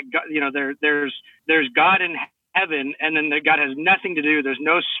that God, there's God in heaven, and then God has nothing to do. There's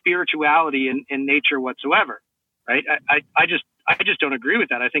no spirituality in nature whatsoever, right? I just don't agree with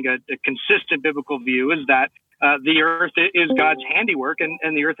that. I think a consistent biblical view is that the earth is God's handiwork,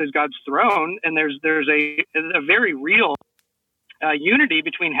 and the earth is God's throne, and there's a very real unity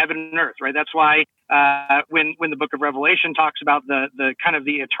between heaven and earth, right? That's why when the book of Revelation talks about the kind of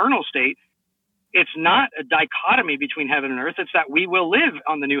the eternal state, it's not a dichotomy between heaven and earth. It's that we will live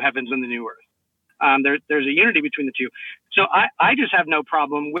on the new heavens and the new earth. There's a unity between the two. So I just have no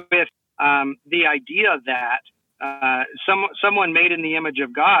problem with the idea that someone made in the image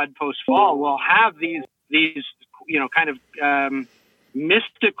of God post fall will have these kind of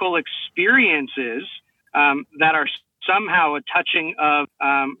mystical experiences that are somehow a touching of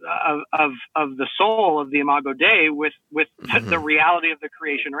the soul of the Imago Dei with the reality of the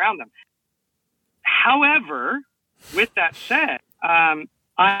creation around them. However, with that said,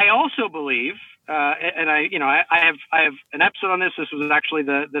 I also believe, and I have an episode on this. This was actually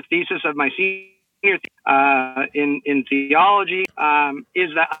the thesis of my senior in theology.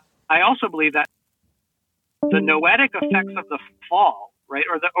 Is that I also believe that the noetic effects of the fall, right,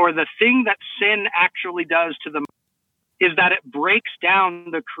 or the thing that sin actually does to the, is that it breaks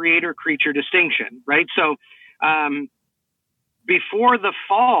down the creator-creature distinction, right? So before the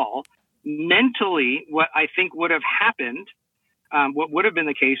fall, mentally, what I think would have happened, what would have been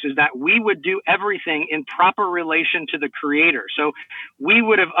the case, is that we would do everything in proper relation to the Creator. So we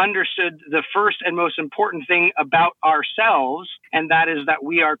would have understood the first and most important thing about ourselves, and that is that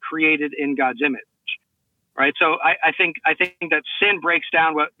we are created in God's image. Right. So I think that sin breaks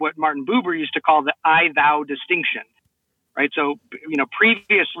down what Martin Buber used to call the I-thou distinction. Right. So,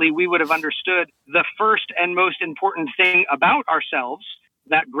 previously we would have understood the first and most important thing about ourselves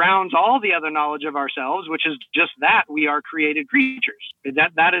that grounds all the other knowledge of ourselves, which is just that we are created creatures.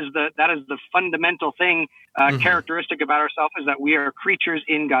 That is the fundamental thing, characteristic about ourselves, is that we are creatures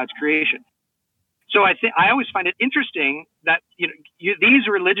in God's creation. So I always find it interesting that these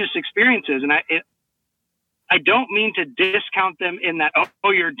religious experiences, and I don't mean to discount them in that,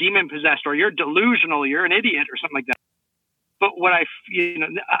 oh, you're demon possessed, or you're delusional, you're an idiot, or something like that. But what I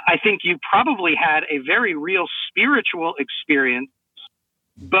think you probably had a very real spiritual experience.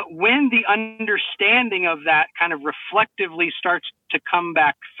 But when the understanding of that kind of reflectively starts to come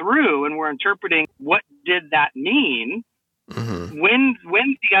back through, and we're interpreting what did that mean, when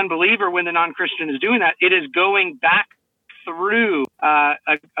the unbeliever, when the non-Christian is doing that, it is going back through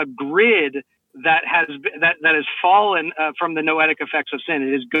a grid that has fallen from the noetic effects of sin.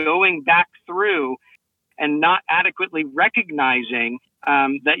 It is going back through and not adequately recognizing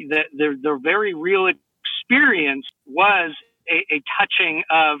that the very real experience was a touching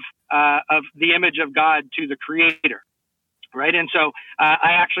of the image of God to the Creator, right? And so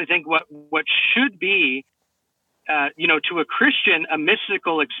I actually think what should be, to a Christian, a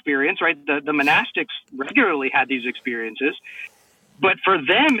mystical experience, right? The monastics regularly had these experiences. But for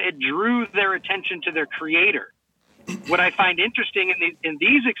them, it drew their attention to their Creator. What I find interesting in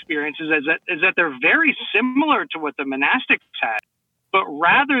these experiences is that they're very similar to what the monastics had. But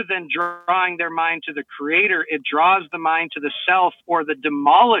rather than drawing their mind to the Creator, it draws the mind to the self, or the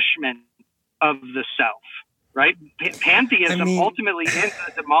demolishment of the self, right? Pantheism ultimately is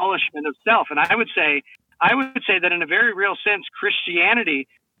the demolishment of self. And I would say that in a very real sense, Christianity,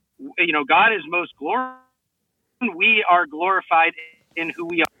 God is most glorified. We are glorified in who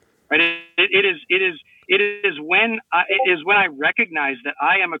we are, right? It is when I recognize that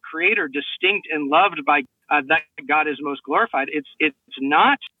I am a creator, distinct and loved by that God is most glorified. It's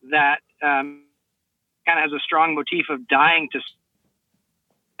not that kind of has a strong motif of dying to.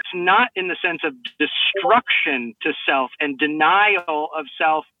 It's not in the sense of destruction to self and denial of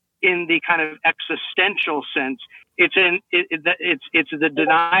self in the kind of existential sense. It's the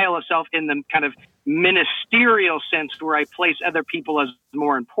denial of self in the kind of ministerial sense, where I place other people as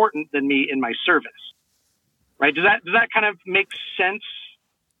more important than me in my service. Right? Does that kind of make sense?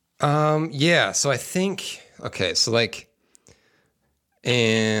 Yeah. So I think, okay. So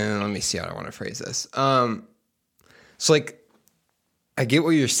and let me see how I want to phrase this. So I get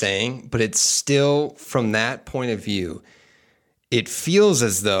what you're saying, but it's still, from that point of view, it feels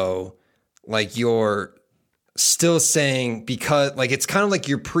as though you're still saying, because it's kind of like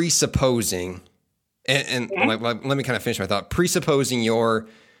you're presupposing, and let me kind of finish my thought, presupposing your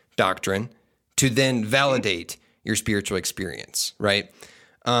doctrine to then validate your spiritual experience, right?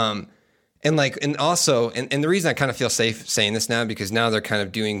 And the reason I kind of feel safe saying this now, because now they're kind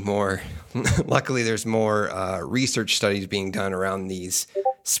of doing more, luckily there's more research studies being done around these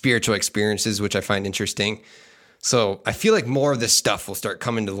spiritual experiences, which I find interesting. So I feel like more of this stuff will start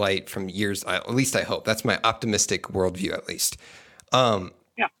coming to light from years, at least I hope. That's my optimistic worldview, at least.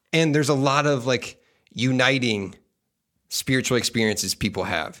 And there's a lot of like uniting spiritual experiences people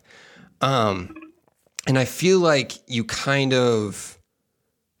have. And I feel like you kind of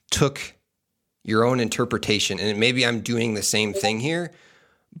took your own interpretation, and maybe I'm doing the same thing here,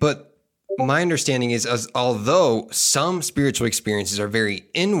 but my understanding is, although some spiritual experiences are very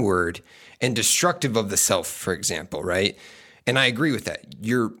inward and destructive of the self, for example, right? And I agree with that.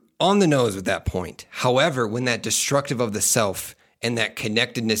 You're on the nose with that point. However, when that destructive of the self and that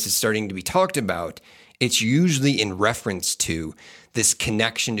connectedness is starting to be talked about, it's usually in reference to this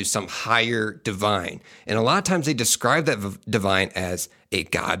connection to some higher divine. And a lot of times they describe that divine as a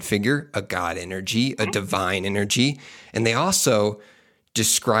God figure, a God energy, a divine energy. And they also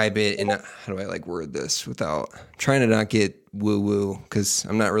describe it in how do I like word this without trying to not get woo-woo, because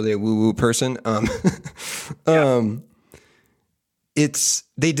I'm not really a woo-woo person.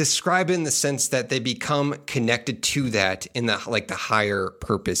 They describe it in the sense that they become connected to that in the higher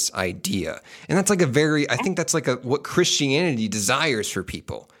purpose idea. And that's like I think that's like what Christianity desires for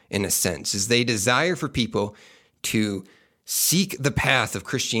people, in a sense, is they desire for people to seek the path of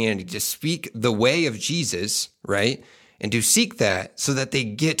Christianity, to speak the way of Jesus, right? And to seek that so that they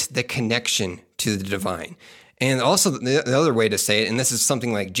get the connection to the divine. And also the other way to say it, and this is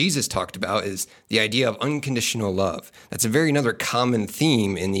something like Jesus talked about, is the idea of unconditional love. That's another common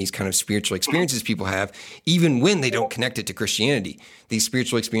theme in these kind of spiritual experiences people have, even when they don't connect it to Christianity. These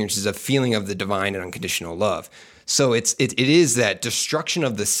spiritual experiences of feeling of the divine and unconditional love. So it is that destruction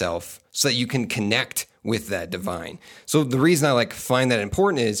of the self so that you can connect with that divine. So the reason I find that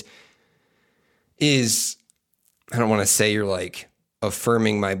important is I don't want to say you're like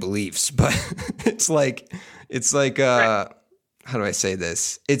affirming my beliefs, but it's like how do I say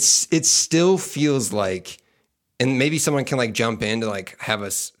this? It still feels like, and maybe someone can jump in to have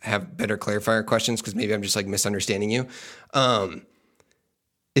us have better clarifier questions, because maybe I'm just misunderstanding you.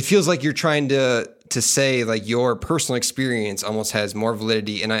 It feels like you're trying to say your personal experience almost has more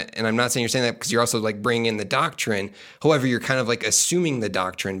validity, and I'm not saying you're saying that because you're also bringing in the doctrine. However, you're kind of assuming the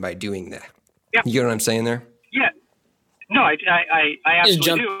doctrine by doing that. Yeah. You get what I'm saying there? Yeah. No, I absolutely just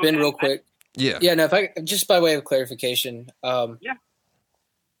jump in real quick. Yeah. No, if I just by way of clarification. Yeah.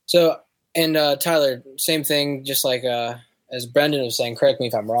 So, and Tyler, same thing, just as Brendan was saying. Correct me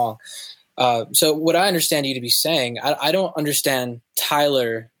if I'm wrong. So, what I understand you to be saying, I don't understand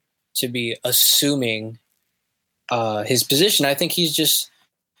Tyler to be assuming his position. I think he's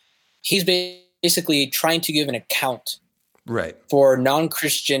basically trying to give an account, right, for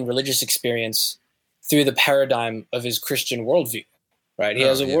non-Christian religious experience through the paradigm of his Christian worldview. Right, he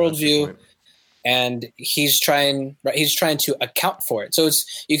has a worldview, and he's trying to account for it. So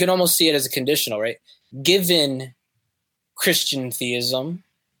you can almost see it as a conditional, right? Given Christian theism,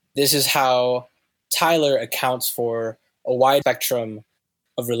 this is how Tyler accounts for a wide spectrum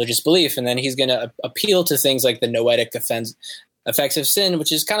of religious belief, and then he's going to appeal to things like the noetic effects of sin,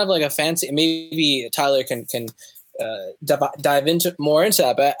 which is kind of like a fancy. Maybe Tyler can dive more into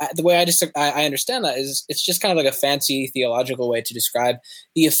that, but the way I understand that is it's just kind of like a fancy theological way to describe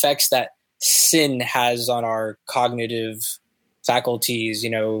the effects that sin has on our cognitive faculties,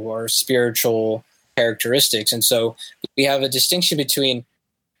 or spiritual characteristics. And so we have a distinction between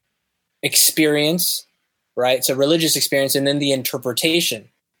experience, right? So religious experience, and then the interpretation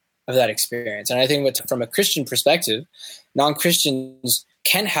of that experience. And I think from a Christian perspective, non-Christians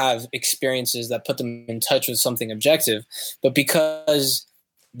can have experiences that put them in touch with something objective, but because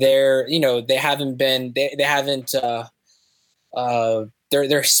their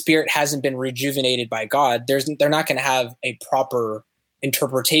spirit hasn't been rejuvenated by God, they're not going to have a proper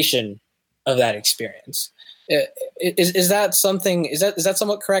interpretation of that experience. Is that something? Is that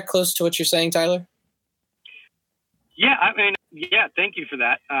somewhat correct? Close to what you're saying, Tyler? Yeah, thank you for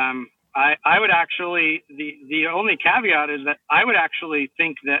that. I would actually, the only caveat is that I would actually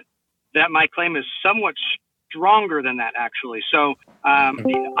think that my claim is somewhat stronger than that, actually. So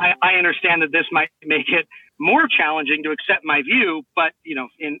I understand that this might make it more challenging to accept my view, but in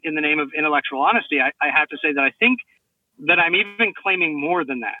the name of intellectual honesty, I have to say that I think that I'm even claiming more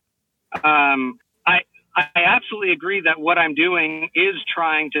than that. I absolutely agree that what I'm doing is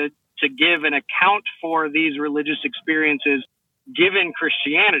trying to give an account for these religious experiences given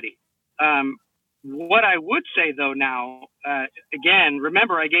Christianity. What I would say, though, now, again,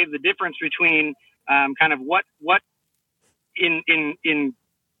 remember I gave the difference between kind of what in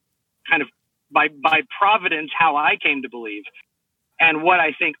kind of by providence, how I came to believe, and what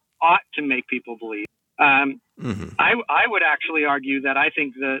I think ought to make people believe. I would actually argue that I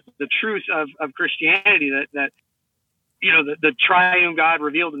think the truth of Christianity, that the triune God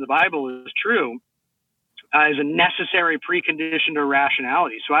revealed in the Bible is true, is a necessary precondition to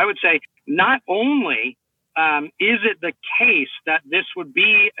rationality. So I would say not only is it the case that this would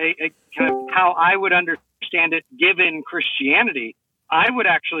be a kind of how I would understand it given Christianity, I would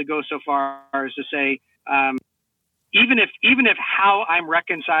actually go so far as to say, even if how I'm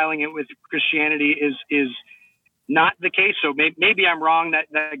reconciling it with Christianity is not the case, so maybe I'm wrong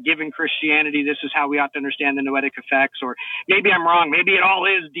that given Christianity, this is how we ought to understand the noetic effects, or maybe I'm wrong, maybe it all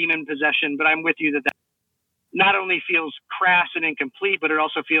is demon possession, but I'm with you that not only feels crass and incomplete, but it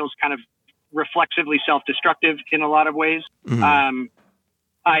also feels kind of reflexively self-destructive in a lot of ways.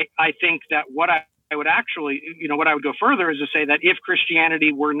 I think that what I would actually, what I would go further is to say that if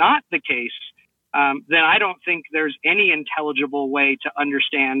Christianity were not the case, then I don't think there's any intelligible way to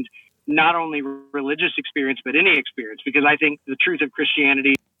understand not only religious experience, but any experience, because I think the truth of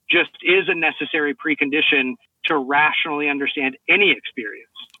Christianity just is a necessary precondition to rationally understand any experience.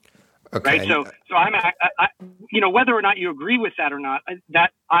 Okay. Right. So I'm, whether or not you agree with that or not,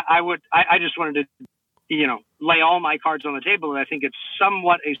 I just wanted to, lay all my cards on the table. And I think it's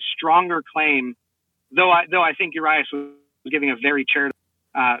somewhat a stronger claim, though I think Urias was giving a very charitable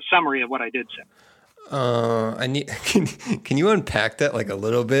summary of what I did say. Can you unpack that like a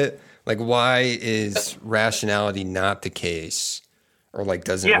little bit? Like, why is rationality not the case, or like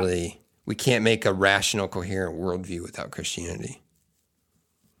we can't make a rational, coherent worldview without Christianity?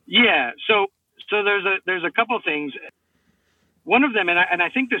 Yeah. So there's a couple of things. One of them, and I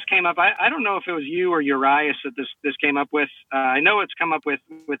think this came up. I don't know if it was you or Urias that this came up with. I know it's come up with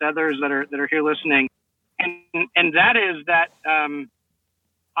others that are here listening, and that is that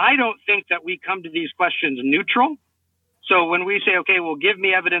I don't think that we come to these questions neutral. So when we say, okay, well, give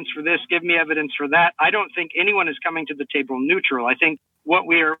me evidence for this, give me evidence for that, I don't think anyone is coming to the table neutral. I think what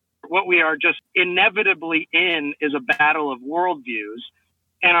we are just inevitably in is a battle of worldviews.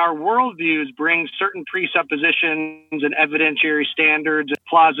 And our worldviews bring certain presuppositions and evidentiary standards, and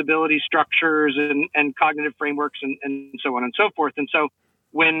plausibility structures, and cognitive frameworks, and so on and so forth. And so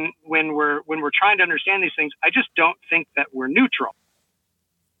when we're trying to understand these things, I just don't think that we're neutral.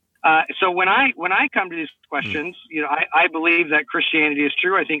 So when I come to these questions, I believe that Christianity is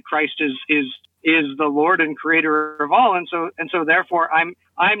true. I think Christ is the Lord and Creator of all, and so therefore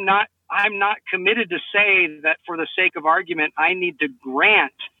I'm not committed to say that for the sake of argument I need to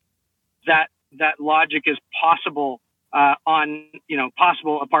grant that logic is possible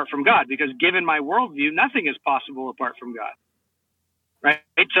possible apart from God, because given my worldview, nothing is possible apart from God. Right?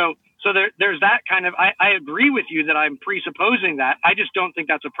 So there's that kind of, I agree with you that I'm presupposing that. I just don't think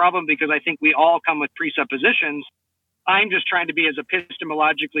that's a problem, because I think we all come with presuppositions. I'm just trying to be as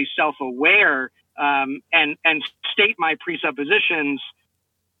epistemologically self-aware and state my presuppositions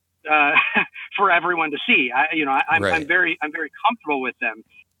for everyone to see. I'm very comfortable with them.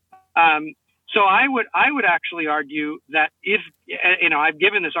 So I would actually argue that if I've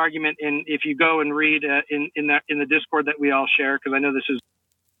given this argument if you go and read in the Discord that we all share, because I know this is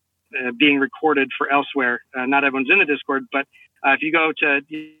being recorded for elsewhere. Not everyone's in the Discord, but if you go to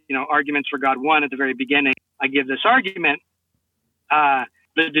Arguments for God 1 at the very beginning, I give this argument. The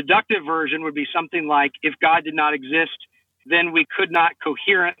deductive version would be something like, if God did not exist, then we could not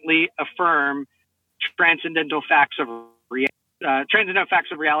coherently affirm transcendental facts of reality. Transcendental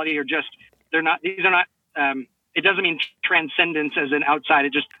facts of reality are just, these are not, it doesn't mean transcendence as an outside.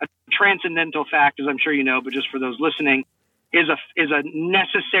 It just, a transcendental fact, as I'm sure you know, but just for those listening, is a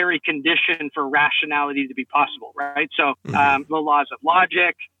necessary condition for rationality to be possible, right? So the laws of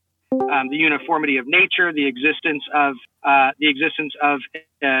logic, the uniformity of nature, the existence of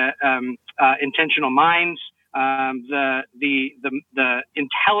intentional minds, the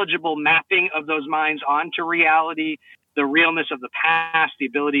intelligible mapping of those minds onto reality, the realness of the past, the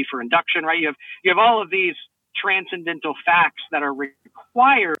ability for induction, right? You have all of these transcendental facts that are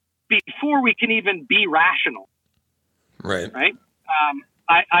required before we can even be rational. Right. Right.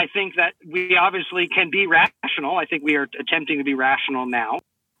 I think that we obviously can be rational. I think we are attempting to be rational now.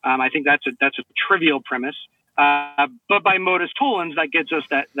 I think that's a trivial premise. But by modus tollens, that gets us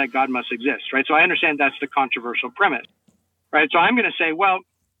that God must exist. Right. So I understand that's the controversial premise. Right. So I'm going to say, well,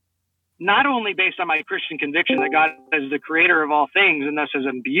 not only based on my Christian conviction that God is the creator of all things and thus has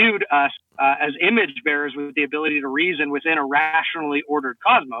imbued us as image bearers with the ability to reason within a rationally ordered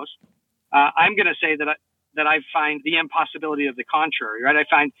cosmos, I'm going to say that that I find the impossibility of the contrary, right?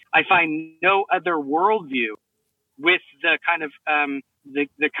 I find no other worldview with the kind of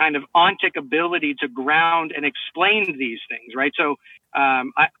the kind of ontic ability to ground and explain these things, right? So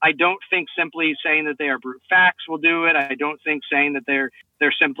I don't think simply saying that they are brute facts will do it. I don't think saying that they're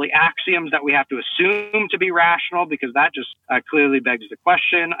simply axioms that we have to assume to be rational, because that just clearly begs the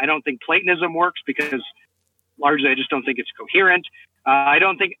question. I don't think Platonism works because largely I just don't think it's coherent. I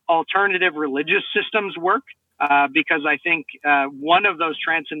don't think alternative religious systems work because I think one of those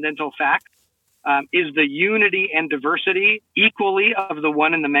transcendental facts is the unity and diversity equally of the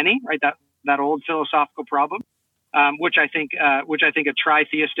one and the many, right? That old philosophical problem, which I think a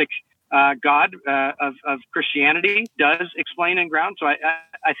tritheistic God of Christianity does explain and ground. So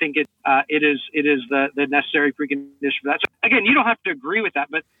I think it is the necessary precondition for that. So again, you don't have to agree with that,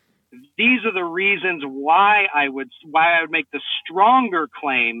 but these are the reasons why I would make the stronger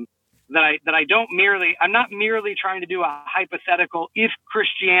claim that I'm not merely trying to do a hypothetical, if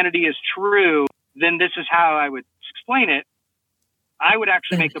Christianity is true, then this is how I would explain it. I would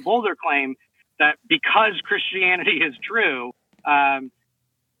actually make the bolder claim that because Christianity is true,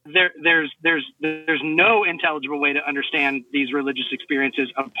 there's no intelligible way to understand these religious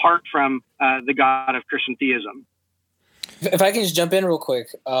experiences apart from the God of Christian theism. If I can just jump in real quick.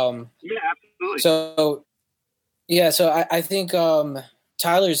 Yeah, absolutely. So I think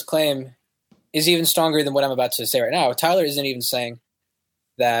Tyler's claim is even stronger than what I'm about to say right now. Tyler isn't even saying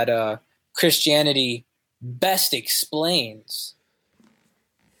that Christianity best explains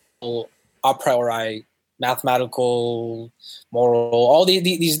a priori, mathematical, moral, all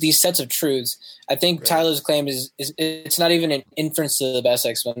these sets of truths. I think Tyler's claim is it's not even an inference to the best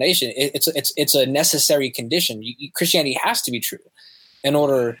explanation. It's a necessary condition. Christianity has to be true in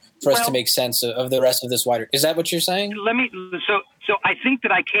order for us to make sense of the rest of this wider. Is that what you're saying? So I think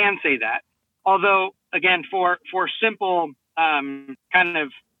that I can say that. Although, again, for simple kind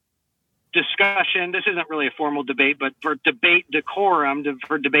of discussion, this isn't really a formal debate, but for debate decorum,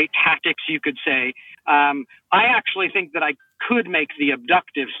 for debate tactics, you could say, I actually think that I could make the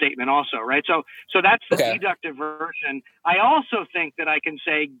abductive statement also, right? So that's the deductive version. I also think that I can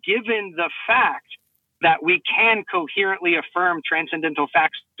say, given the fact that we can coherently affirm transcendental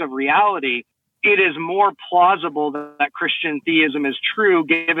facts of reality, it is more plausible that Christian theism is true,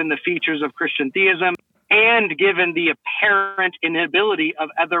 given the features of Christian theism and given the apparent inability of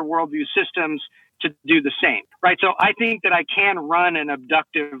other worldview systems to do the same, right? So I think that I can run an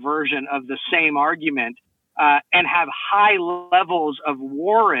abductive version of the same argument and have high levels of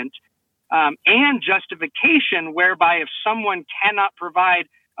warrant and justification, whereby if someone cannot provide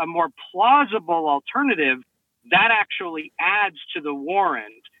a more plausible alternative, that actually adds to the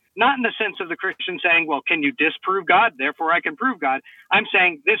warrant. Not in the sense of the Christian saying, well, can you disprove God? Therefore, I can prove God. I'm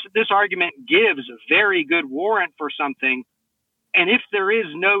saying this argument gives a very good warrant for something. And if there is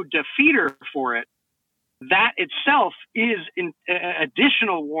no defeater for it, that itself is an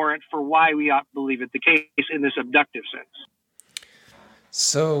additional warrant for why we ought to believe it the case in this abductive sense.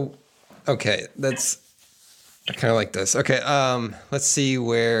 So, okay, I kind of like this. Okay, let's see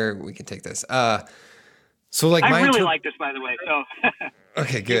where we can take this. So like I really like this, by the way. So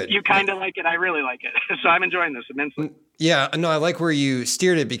okay, good. You kind of like it. I really like it. So I'm enjoying this immensely. Yeah, no, I like where you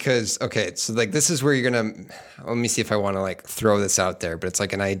steered it because, okay, so like this is where you're going to, let me see if I want to like throw this out there, but it's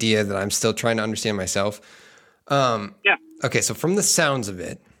like an idea that I'm still trying to understand myself. Yeah. Okay, so from the sounds of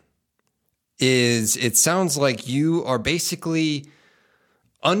it sounds like you are basically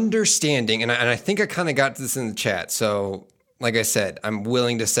understanding, and I think I kind of got this in the chat. So like I said, I'm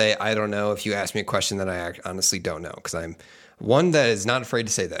willing to say I don't know if you ask me a question that I honestly don't know, because I'm one that is not afraid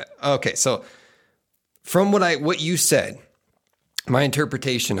to say that. Okay, so from what you said, my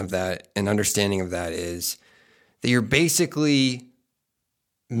interpretation of that and understanding of that is that you're basically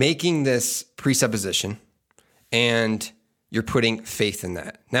making this presupposition and you're putting faith in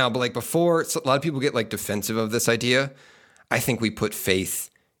that. Now, but like before, so a lot of people get like defensive of this idea. I think we put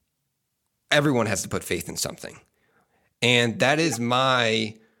faith, everyone has to put faith in something. And that is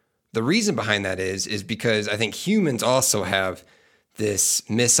the reason behind that is because I think humans also have this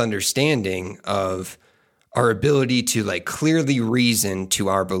misunderstanding of our ability to like clearly reason to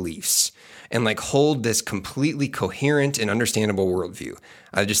our beliefs and like hold this completely coherent and understandable worldview.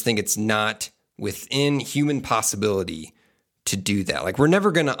 I just think it's not within human possibility to do that. Like we're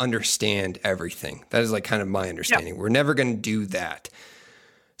never going to understand everything. That is like kind of my understanding. Yeah. We're never going to do that.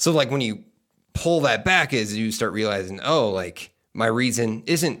 So like when you pull that back is you start realizing, oh, like my reason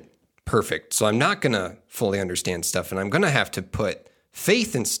isn't perfect. So I'm not going to fully understand stuff and I'm going to have to put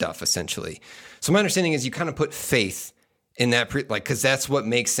faith in stuff essentially. So my understanding is you kind of put faith in that, because that's what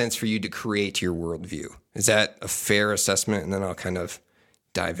makes sense for you to create your worldview. Is that a fair assessment? And then I'll kind of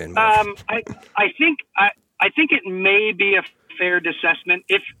dive in more. I think it may be a fair assessment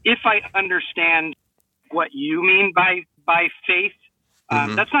if I understand what you mean by faith.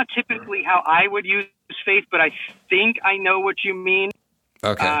 That's not typically how I would use faith, but I think I know what you mean.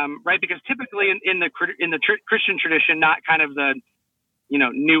 Okay. Right, because typically in the Christian tradition, not kind of the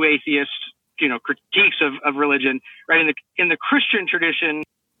new atheist critiques of religion, right? In the Christian tradition,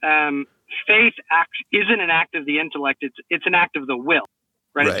 faith isn't an act of the intellect; it's an act of the will,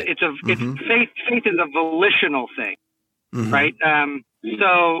 right? Right. It's faith. Faith is a volitional thing, right?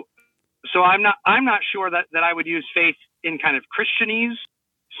 So I'm not sure that I would use faith in kind of Christianese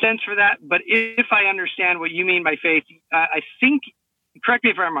sense for that. But if I understand what you mean by faith, I think, correct me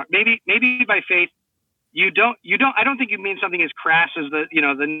if I'm wrong, maybe by faith, I don't think you mean something as crass as the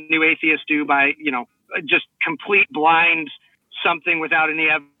new atheists do by, just complete blind something without any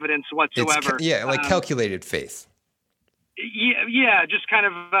evidence whatsoever. Like calculated faith. Yeah, just kind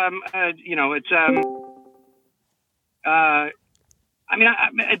of, it's, I mean,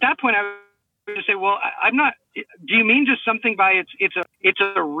 at that point, I would just say, well, I'm not. Do you mean just something by it's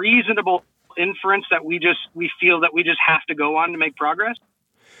a reasonable inference that we feel that we just have to go on to make progress?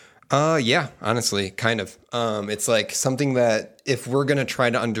 Yeah, honestly, kind of. It's like something that if we're going to try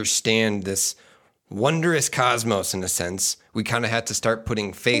to understand this wondrous cosmos in a sense, we kind of had to start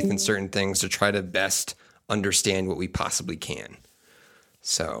putting faith in certain things to try to best understand what we possibly can.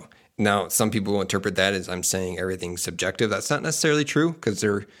 So now some people will interpret that as I'm saying everything's subjective. That's not necessarily true because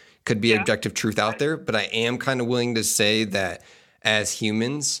there could be objective truth out there, but I am kind of willing to say that as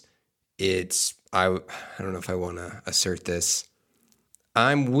humans, I don't know if I want to assert this.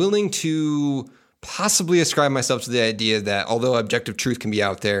 I'm willing to possibly ascribe myself to the idea that although objective truth can be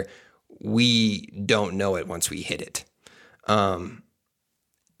out there, we don't know it once we hit it.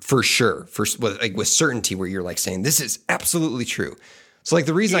 For sure, with certainty, where you're like saying this is absolutely true. So like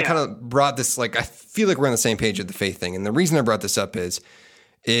the reason I kind of brought this, like I feel like we're on the same page with the faith thing, and the reason I brought this up is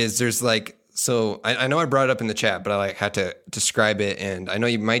there's like, so I know I brought it up in the chat, but I like had to describe it, and I know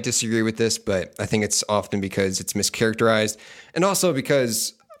you might disagree with this, but I think it's often because it's mischaracterized, and also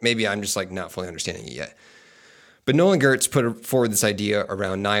because maybe I'm just like not fully understanding it yet. But Nolan Gertz put forward this idea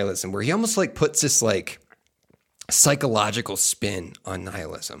around nihilism, where he almost like puts this like psychological spin on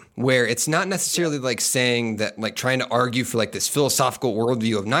nihilism, where it's not necessarily like saying that, like trying to argue for like this philosophical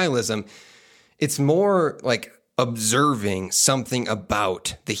worldview of nihilism. It's more like observing something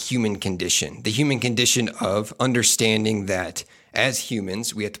about the human condition of understanding that as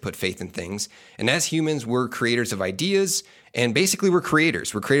humans, we have to put faith in things. And as humans, we're creators of ideas. And basically we're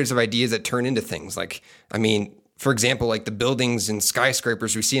creators. We're creators of ideas that turn into things. Like, I mean, for example, like the buildings and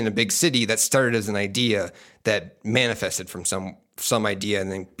skyscrapers we see in a big city that started as an idea that manifested from some idea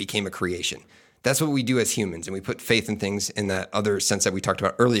and then became a creation. That's what we do as humans. And we put faith in things in that other sense that we talked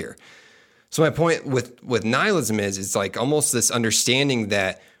about earlier. So my point with nihilism is it's like almost this understanding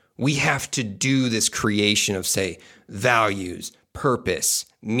that we have to do this creation of, say, values, purpose,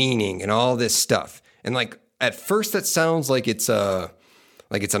 meaning, and all this stuff. And like at first that sounds like it's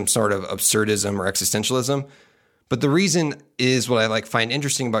some sort of absurdism or existentialism. But the reason is what I like find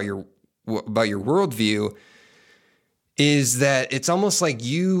interesting about your worldview is that it's almost like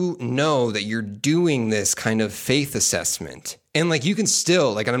that you're doing this kind of faith assessment. And like you can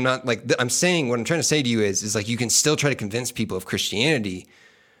still, like, and I'm not like, I'm saying what I'm trying to say to you is like you can still try to convince people of Christianity,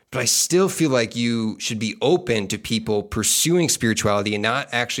 but I still feel like you should be open to people pursuing spirituality and not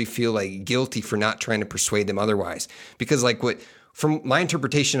actually feel like guilty for not trying to persuade them otherwise. Because like from my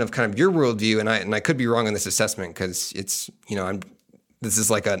interpretation of kind of your worldview, and I could be wrong on this assessment because it's, this is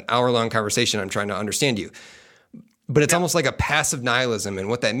like an hour-long conversation. I'm trying to understand you. But it's almost like a passive nihilism. And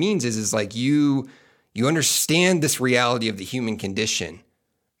what that means is like you understand this reality of the human condition,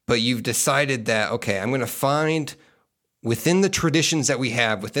 but you've decided that, okay, I'm going to find within the traditions that we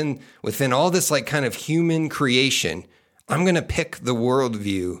have, within all this like kind of human creation, I'm going to pick the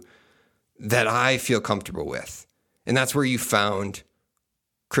worldview that I feel comfortable with. And that's where you found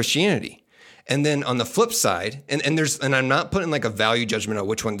Christianity. And then on the flip side, and I'm not putting like a value judgment on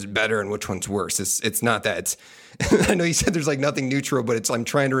which one's better and which one's worse. It's not that. It's I know you said there's like nothing neutral, but I'm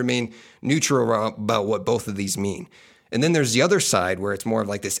trying to remain neutral about what both of these mean. And then there's the other side where it's more of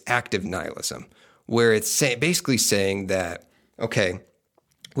like this active nihilism, where it's basically saying that, okay,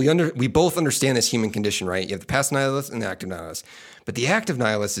 we both understand this human condition, right? You have the passive nihilist and the active nihilist. But the active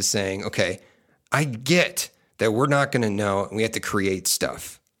nihilist is saying, okay, I get that we're not going to know and we have to create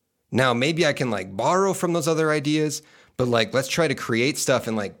stuff. Now, maybe I can like borrow from those other ideas, but like let's try to create stuff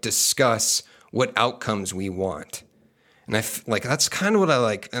and like discuss what outcomes we want. And like that's kind of what I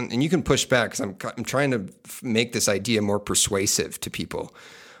like. And you can push back because I'm trying to make this idea more persuasive to people.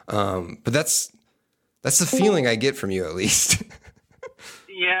 But that's the feeling I get from you, at least.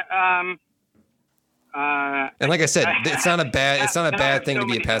 Yeah. And like I said, it's not a bad thing to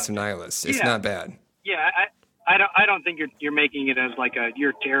be a passive nihilist. It's not bad. Yeah. I don't think you're making it as like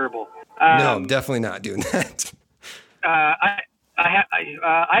you're terrible. No, I'm definitely not doing that. I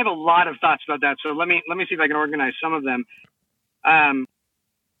have a lot of thoughts about that. So let me see if I can organize some of them. I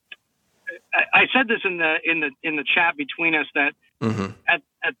said this in the chat between us that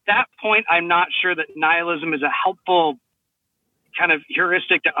at that point, I'm not sure that nihilism is a helpful kind of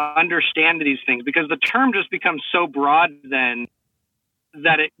heuristic to understand these things, because the term just becomes so broad then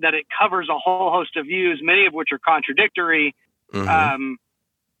that it covers a whole host of views, many of which are contradictory. That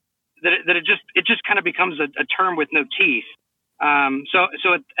it just kind of becomes a term with no teeth. So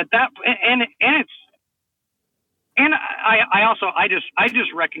at that, I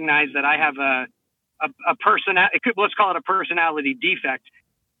just recognize that I have a let's call it a personality defect,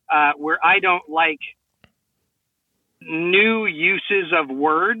 where I don't like new uses of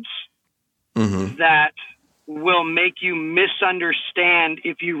words that will make you misunderstand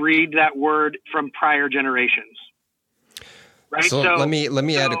if you read that word from prior generations. Right. So let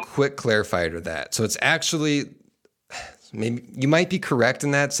me add a quick clarifier to that. So it's actually, maybe you might be correct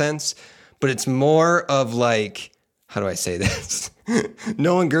in that sense, but it's more of like, how do I say this?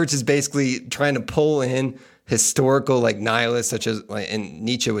 Nolan Gertz is basically trying to pull in historical like nihilists, such as and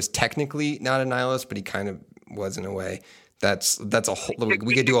Nietzsche was technically not a nihilist, but he kind of was in a way. That's a whole.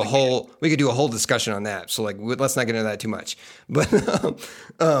 We could do a whole discussion on that. So like, let's not get into that too much. But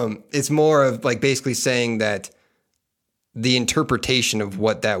it's more of like basically saying that the interpretation of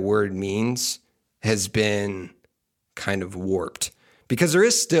what that word means has been kind of warped, because there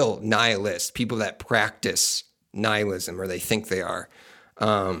is still nihilists, people that practice nihilism, or they think they are.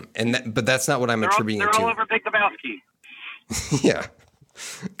 But that's not what I'm attributing it to. They're all over Big Lebowski. Yeah,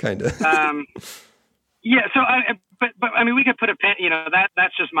 kind of. Yeah. So but I mean, we could put a pin,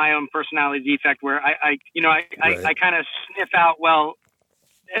 that's just my own personality defect where I kind of sniff out, well,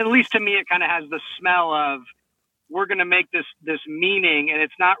 at least to me, it kind of has the smell of, we're going to make this meaning, and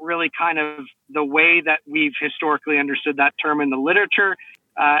it's not really kind of the way that we've historically understood that term in the literature.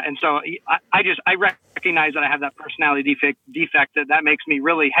 And so I recognize that I have that personality defect that makes me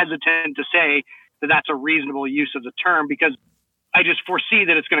really hesitant to say that that's a reasonable use of the term, because I just foresee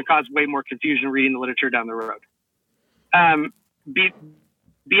that it's going to cause way more confusion reading the literature down the road.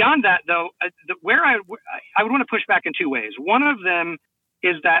 Beyond that, though, where I would want to push back in two ways. One of them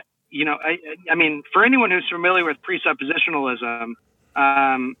is that, I mean, for anyone who's familiar with presuppositionalism,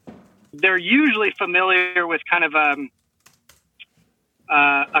 they're usually familiar with kind of a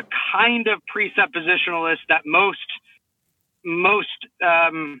kind of presuppositionalist that most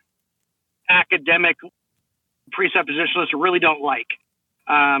academic presuppositionalists really don't like.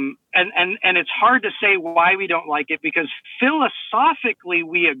 And it's hard to say why we don't like it, because philosophically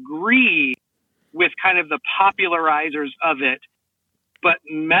we agree with kind of the popularizers of it, but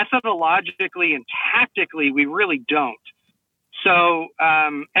methodologically and tactically we really don't. So,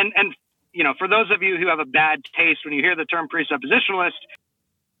 for those of you who have a bad taste when you hear the term presuppositionalist,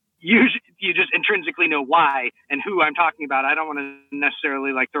 you just intrinsically know why and who I'm talking about. I don't want to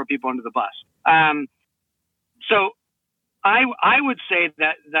necessarily like throw people under the bus. So I would say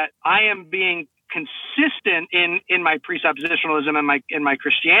that I am being consistent in my presuppositionalism and my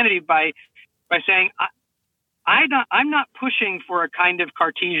Christianity by saying I'm not pushing for a kind of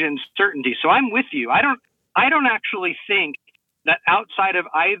Cartesian certainty. So I'm with you. I don't actually think that outside of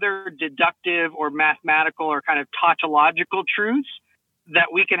either deductive or mathematical or kind of tautological truths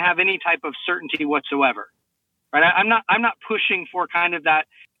that we can have any type of certainty whatsoever. Right? I'm not pushing for kind of that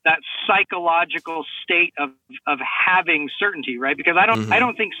psychological state of having certainty, right? Because I don't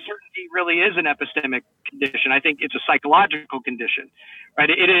think certainty really is an epistemic condition. I think it's a psychological condition, right?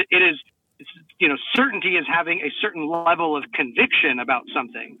 It is certainty is having a certain level of conviction about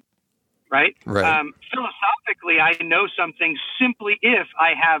something, right? Philosophically, I know something simply if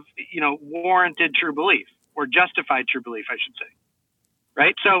I have, warranted true belief or justified true belief, I should say,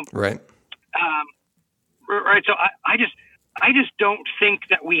 right? So, right. So I just don't think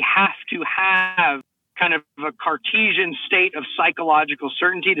that we have to have kind of a Cartesian state of psychological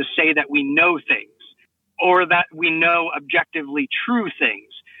certainty to say that we know things or that we know objectively true things.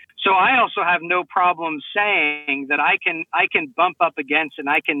 So I also have no problem saying that I can bump up against and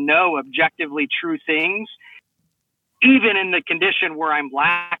I can know objectively true things, even in the condition where I'm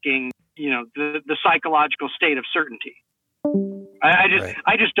lacking, the psychological state of certainty.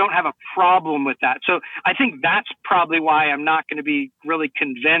 I just don't have a problem with that. So I think that's probably why I'm not going to be really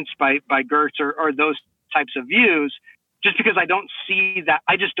convinced by Gertz or those types of views, just because I don't see that.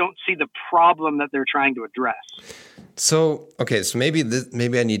 I just don't see the problem that they're trying to address. So, okay, so maybe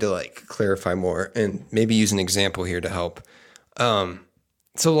I need to like clarify more and maybe use an example here to help.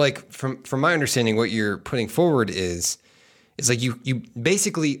 So like from my understanding, what you're putting forward is like you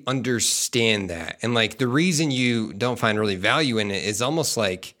basically understand that. And like the reason you don't find really value in it is almost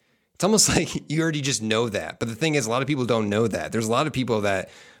like you already just know that. But the thing is, a lot of people don't know that. There's a lot of people that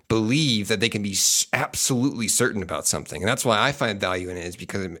believe that they can be absolutely certain about something. And that's why I find value in it, is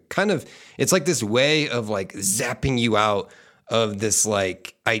because it's like this way of like zapping you out of this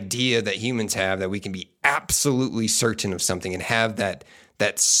like idea that humans have, that we can be absolutely certain of something and have that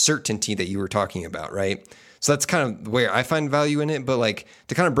certainty that you were talking about, right? So that's kind of where I find value in it. But like,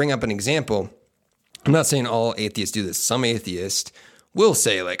 to kind of bring up an example, I'm not saying all atheists do this. Some atheists will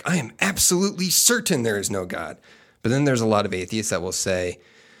say like, I am absolutely certain there is no God. But then there's a lot of atheists that will say,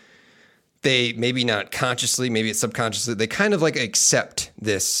 they maybe not consciously, maybe it's subconsciously, they kind of like accept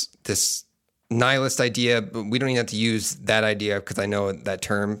this nihilist idea, but we don't even have to use that idea because I know that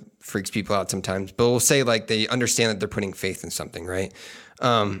term freaks people out sometimes. But we'll say like they understand that they're putting faith in something, right?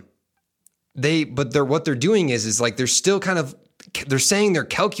 What they're doing is like they're still kind of, they're saying they're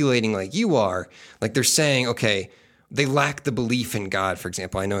calculating like you are. Like they're saying, okay, they lack the belief in God, for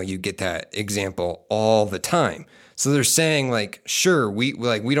example. I know you get that example all the time. So they're saying like, sure, we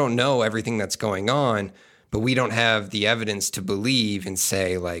don't know everything that's going on, but we don't have the evidence to believe in,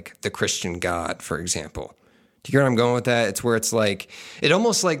 say, like the Christian God, for example. Do you hear where I'm going with that? It's where it's like, it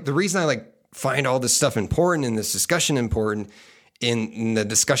almost like the reason I like find all this stuff important and this discussion important in the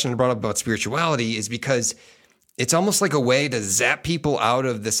discussion I brought up about spirituality is because it's almost like a way to zap people out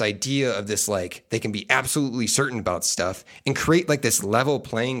of this idea of this, like they can be absolutely certain about stuff and create like this level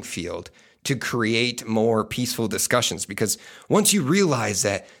playing field to create more peaceful discussions. Because once you realize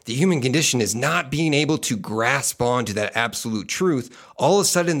that the human condition is not being able to grasp onto that absolute truth, all of a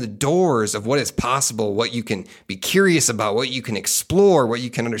sudden the doors of what is possible, what you can be curious about, what you can explore, what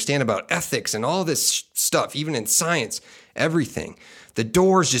you can understand about ethics and all this stuff, even in science, everything, the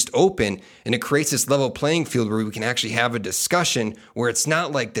doors just open and it creates this level playing field where we can actually have a discussion where it's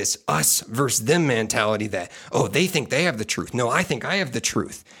not like this us versus them mentality that, oh, they think they have the truth. No, I think I have the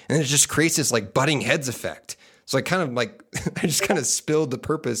truth. And it just creates this like butting heads effect. So I kind of like, I just kind of spilled the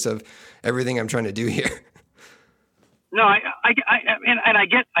purpose of everything I'm trying to do here. No, I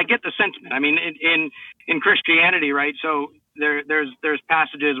get the sentiment. I mean, in Christianity, right? So there's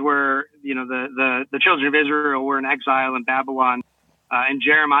passages where, you know, the children of Israel were in exile in Babylon. And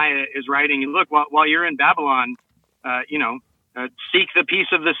Jeremiah is writing, look, while you're in Babylon, seek the peace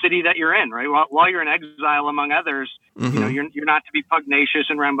of the city that you're in, right? While you're in exile, among others, Mm-hmm. you know, you're not to be pugnacious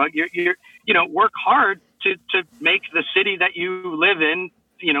and rambunctious. You're work hard to make the city that you live in,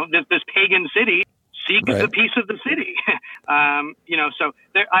 you know, this pagan city, seek right. the peace of the city. So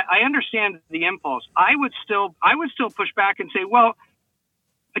I understand the impulse. I would still push back and say, well,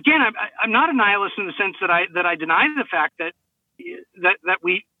 again, I'm not a nihilist in the sense that I deny the fact that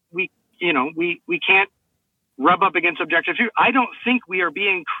we can't rub up against objective truth. I don't think we are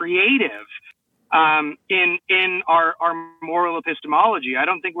being creative in our moral epistemology. I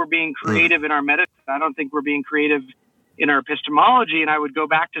don't think we're being creative in our medicine. I don't think we're being creative in our epistemology. And I would go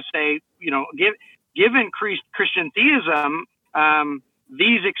back to say, you know, given Christian theism,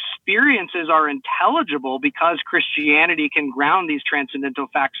 these experiences are intelligible because Christianity can ground these transcendental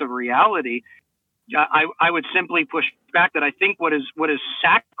facts of reality. I would simply push back that I think what is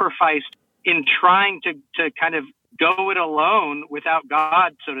sacrificed in trying to kind of go it alone without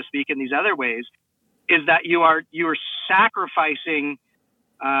God, so to speak, in these other ways, is that you are sacrificing,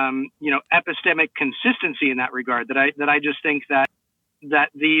 epistemic consistency in that regard. That I just think that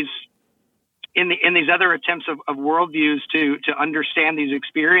these in these other attempts of worldviews to understand these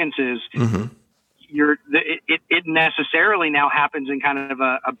experiences. Mm-hmm. It necessarily now happens in kind of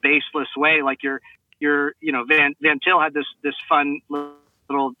a baseless way. Like Van Til had this fun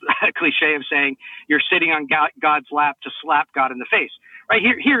little cliche of saying you're sitting on God's lap to slap God in the face. Right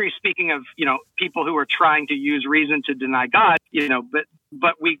here he's speaking of, you know, people who are trying to use reason to deny God, you know,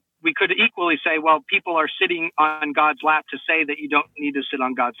 but we could equally say, well, people are sitting on God's lap to say that you don't need to sit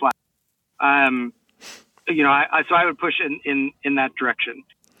on God's lap. So I would push in that direction.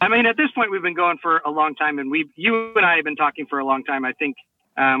 I mean, at this point, we've been going for a long time, and you and I have been talking for a long time. I think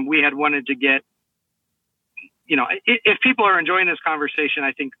we had wanted to get, you know, if people are enjoying this conversation,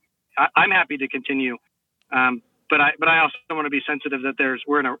 I think I'm happy to continue. But I also want to be sensitive that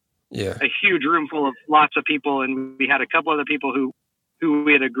we're in a a huge room full of lots of people, and we had a couple other people who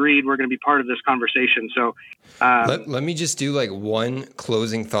we had agreed were going to be part of this conversation. So let me just do like one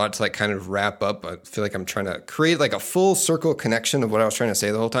closing thought to like kind of wrap up. I feel like I'm trying to create like a full circle connection of what I was trying to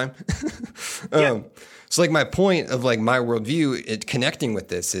say the whole time. So like my point of like my worldview, connecting with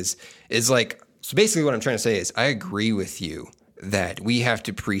this is like, so basically what I'm trying to say is I agree with you that we have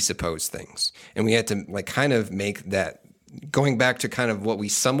to presuppose things, and we have to like kind of make that, going back to kind of what we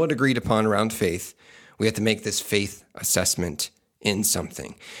somewhat agreed upon around faith, we have to make this faith assessment in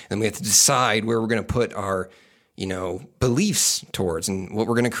something. And we have to decide where we're going to put our, beliefs towards and what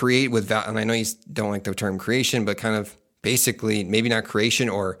we're going to create with that. And I know you don't like the term creation, but kind of basically maybe not creation,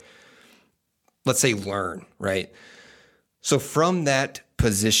 or let's say learn, right? So from that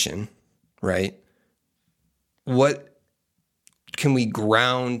position, right, what can we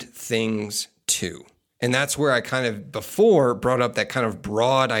ground things to? And that's where I kind of before brought up that kind of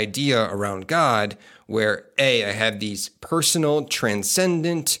broad idea around God, where I have these personal,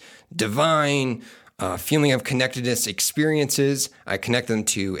 transcendent, divine feeling of connectedness experiences. I connect them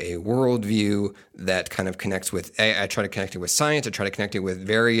to a worldview that kind of connects with, I try to connect it with science. I try to connect it with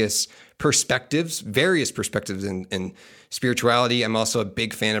various perspectives in spirituality. I'm also a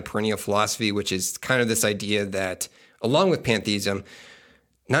big fan of perennial philosophy, which is kind of this idea that, along with pantheism,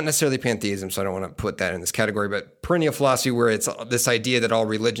 not necessarily pantheism, so I don't want to put that in this category, but perennial philosophy, where it's this idea that all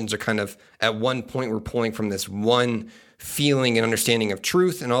religions are kind of, at one point, we're pulling from this one feeling and understanding of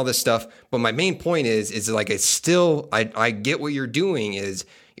truth and all this stuff. But my main point is like, it's still, I get what you're doing is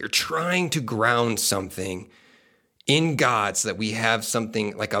you're trying to ground something in God so that we have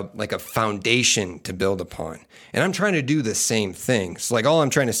something like a foundation to build upon. And I'm trying to do the same thing. So like, all I'm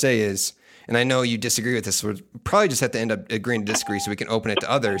trying to say is, and I know you disagree with this, so we'll probably just have to end up agreeing to disagree so we can open it to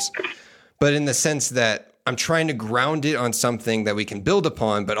others. But in the sense that I'm trying to ground it on something that we can build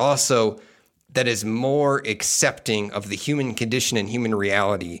upon, but also that is more accepting of the human condition and human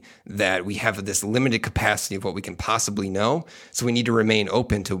reality, that we have this limited capacity of what we can possibly know. So we need to remain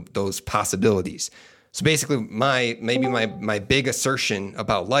open to those possibilities. So basically my big assertion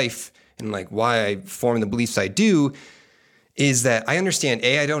about life and like why I form the beliefs I do is that I understand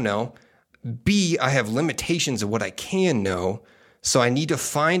A, I don't know. B, I have limitations of what I can know, so I need to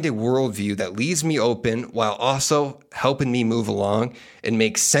find a worldview that leaves me open while also helping me move along and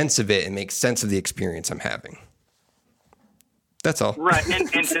make sense of it and make sense of the experience I'm having. That's all. Right, and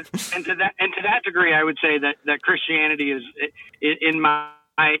to that degree, I would say that Christianity is, in my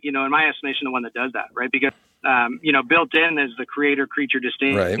estimation, the one that does that, right? Because built in is the creator-creature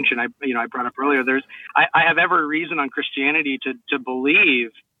distinction. Right. I brought up earlier. I have every reason on Christianity to believe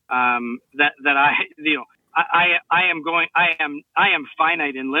that I am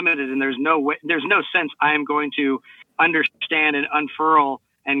finite and limited, and there's no sense I am going to understand and unfurl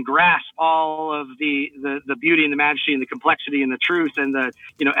and grasp all of the beauty and the majesty and the complexity and the truth and the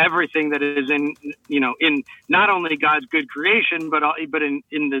everything that is in not only God's good creation, but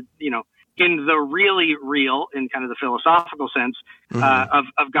in the really real, in kind of the philosophical sense,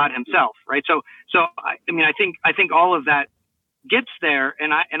 of God Himself, right? So I think all of that gets there,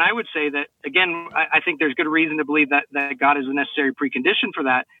 and I would say that again, I think there's good reason to believe that God is a necessary precondition for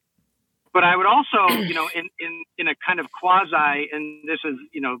that. But I would also, in a kind of quasi, and this is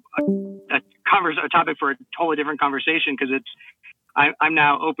a topic for a totally different conversation, because I'm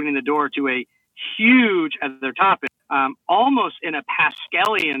now opening the door to a huge other topic, almost in a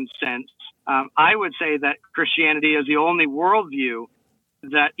Pascalian sense. I would say that Christianity is the only worldview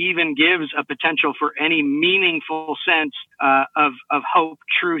that even gives a potential for any meaningful sense of hope,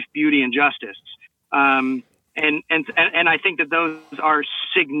 truth, beauty, and justice. And I think that those are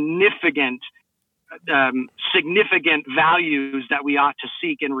significant values that we ought to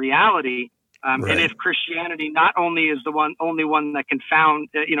seek in reality. Right. And if Christianity not only is the only one that can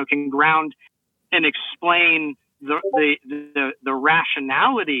ground and explain the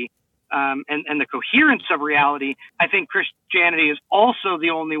rationality and the coherence of reality, I think Christianity is also the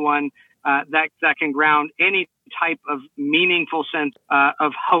only one that can ground any type of meaningful sense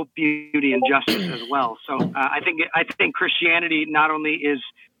of hope, beauty, and justice as well. So I think Christianity not only is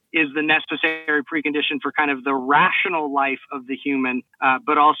the necessary precondition for kind of the rational life of the human,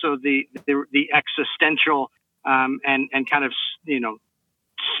 but also the existential and kind of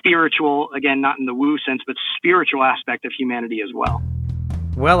spiritual, again, not in the woo sense, but spiritual aspect of humanity as well.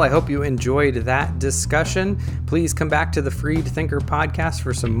 Well, I hope you enjoyed that discussion. Please come back to the Freed Thinker podcast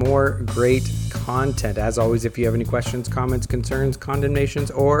for some more great content. As always, if you have any questions, comments, concerns,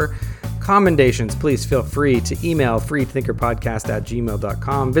 condemnations, or commendations, please feel free to email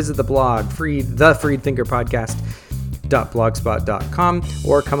freedthinkerpodcast@gmail.com. Visit the blog, The Freed Thinker Podcast, freed.blogspot.com,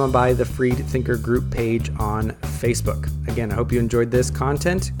 or come on by the Freed Thinker Group page on Facebook. Again, I hope you enjoyed this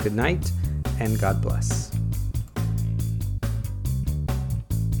content. Good night, and God bless.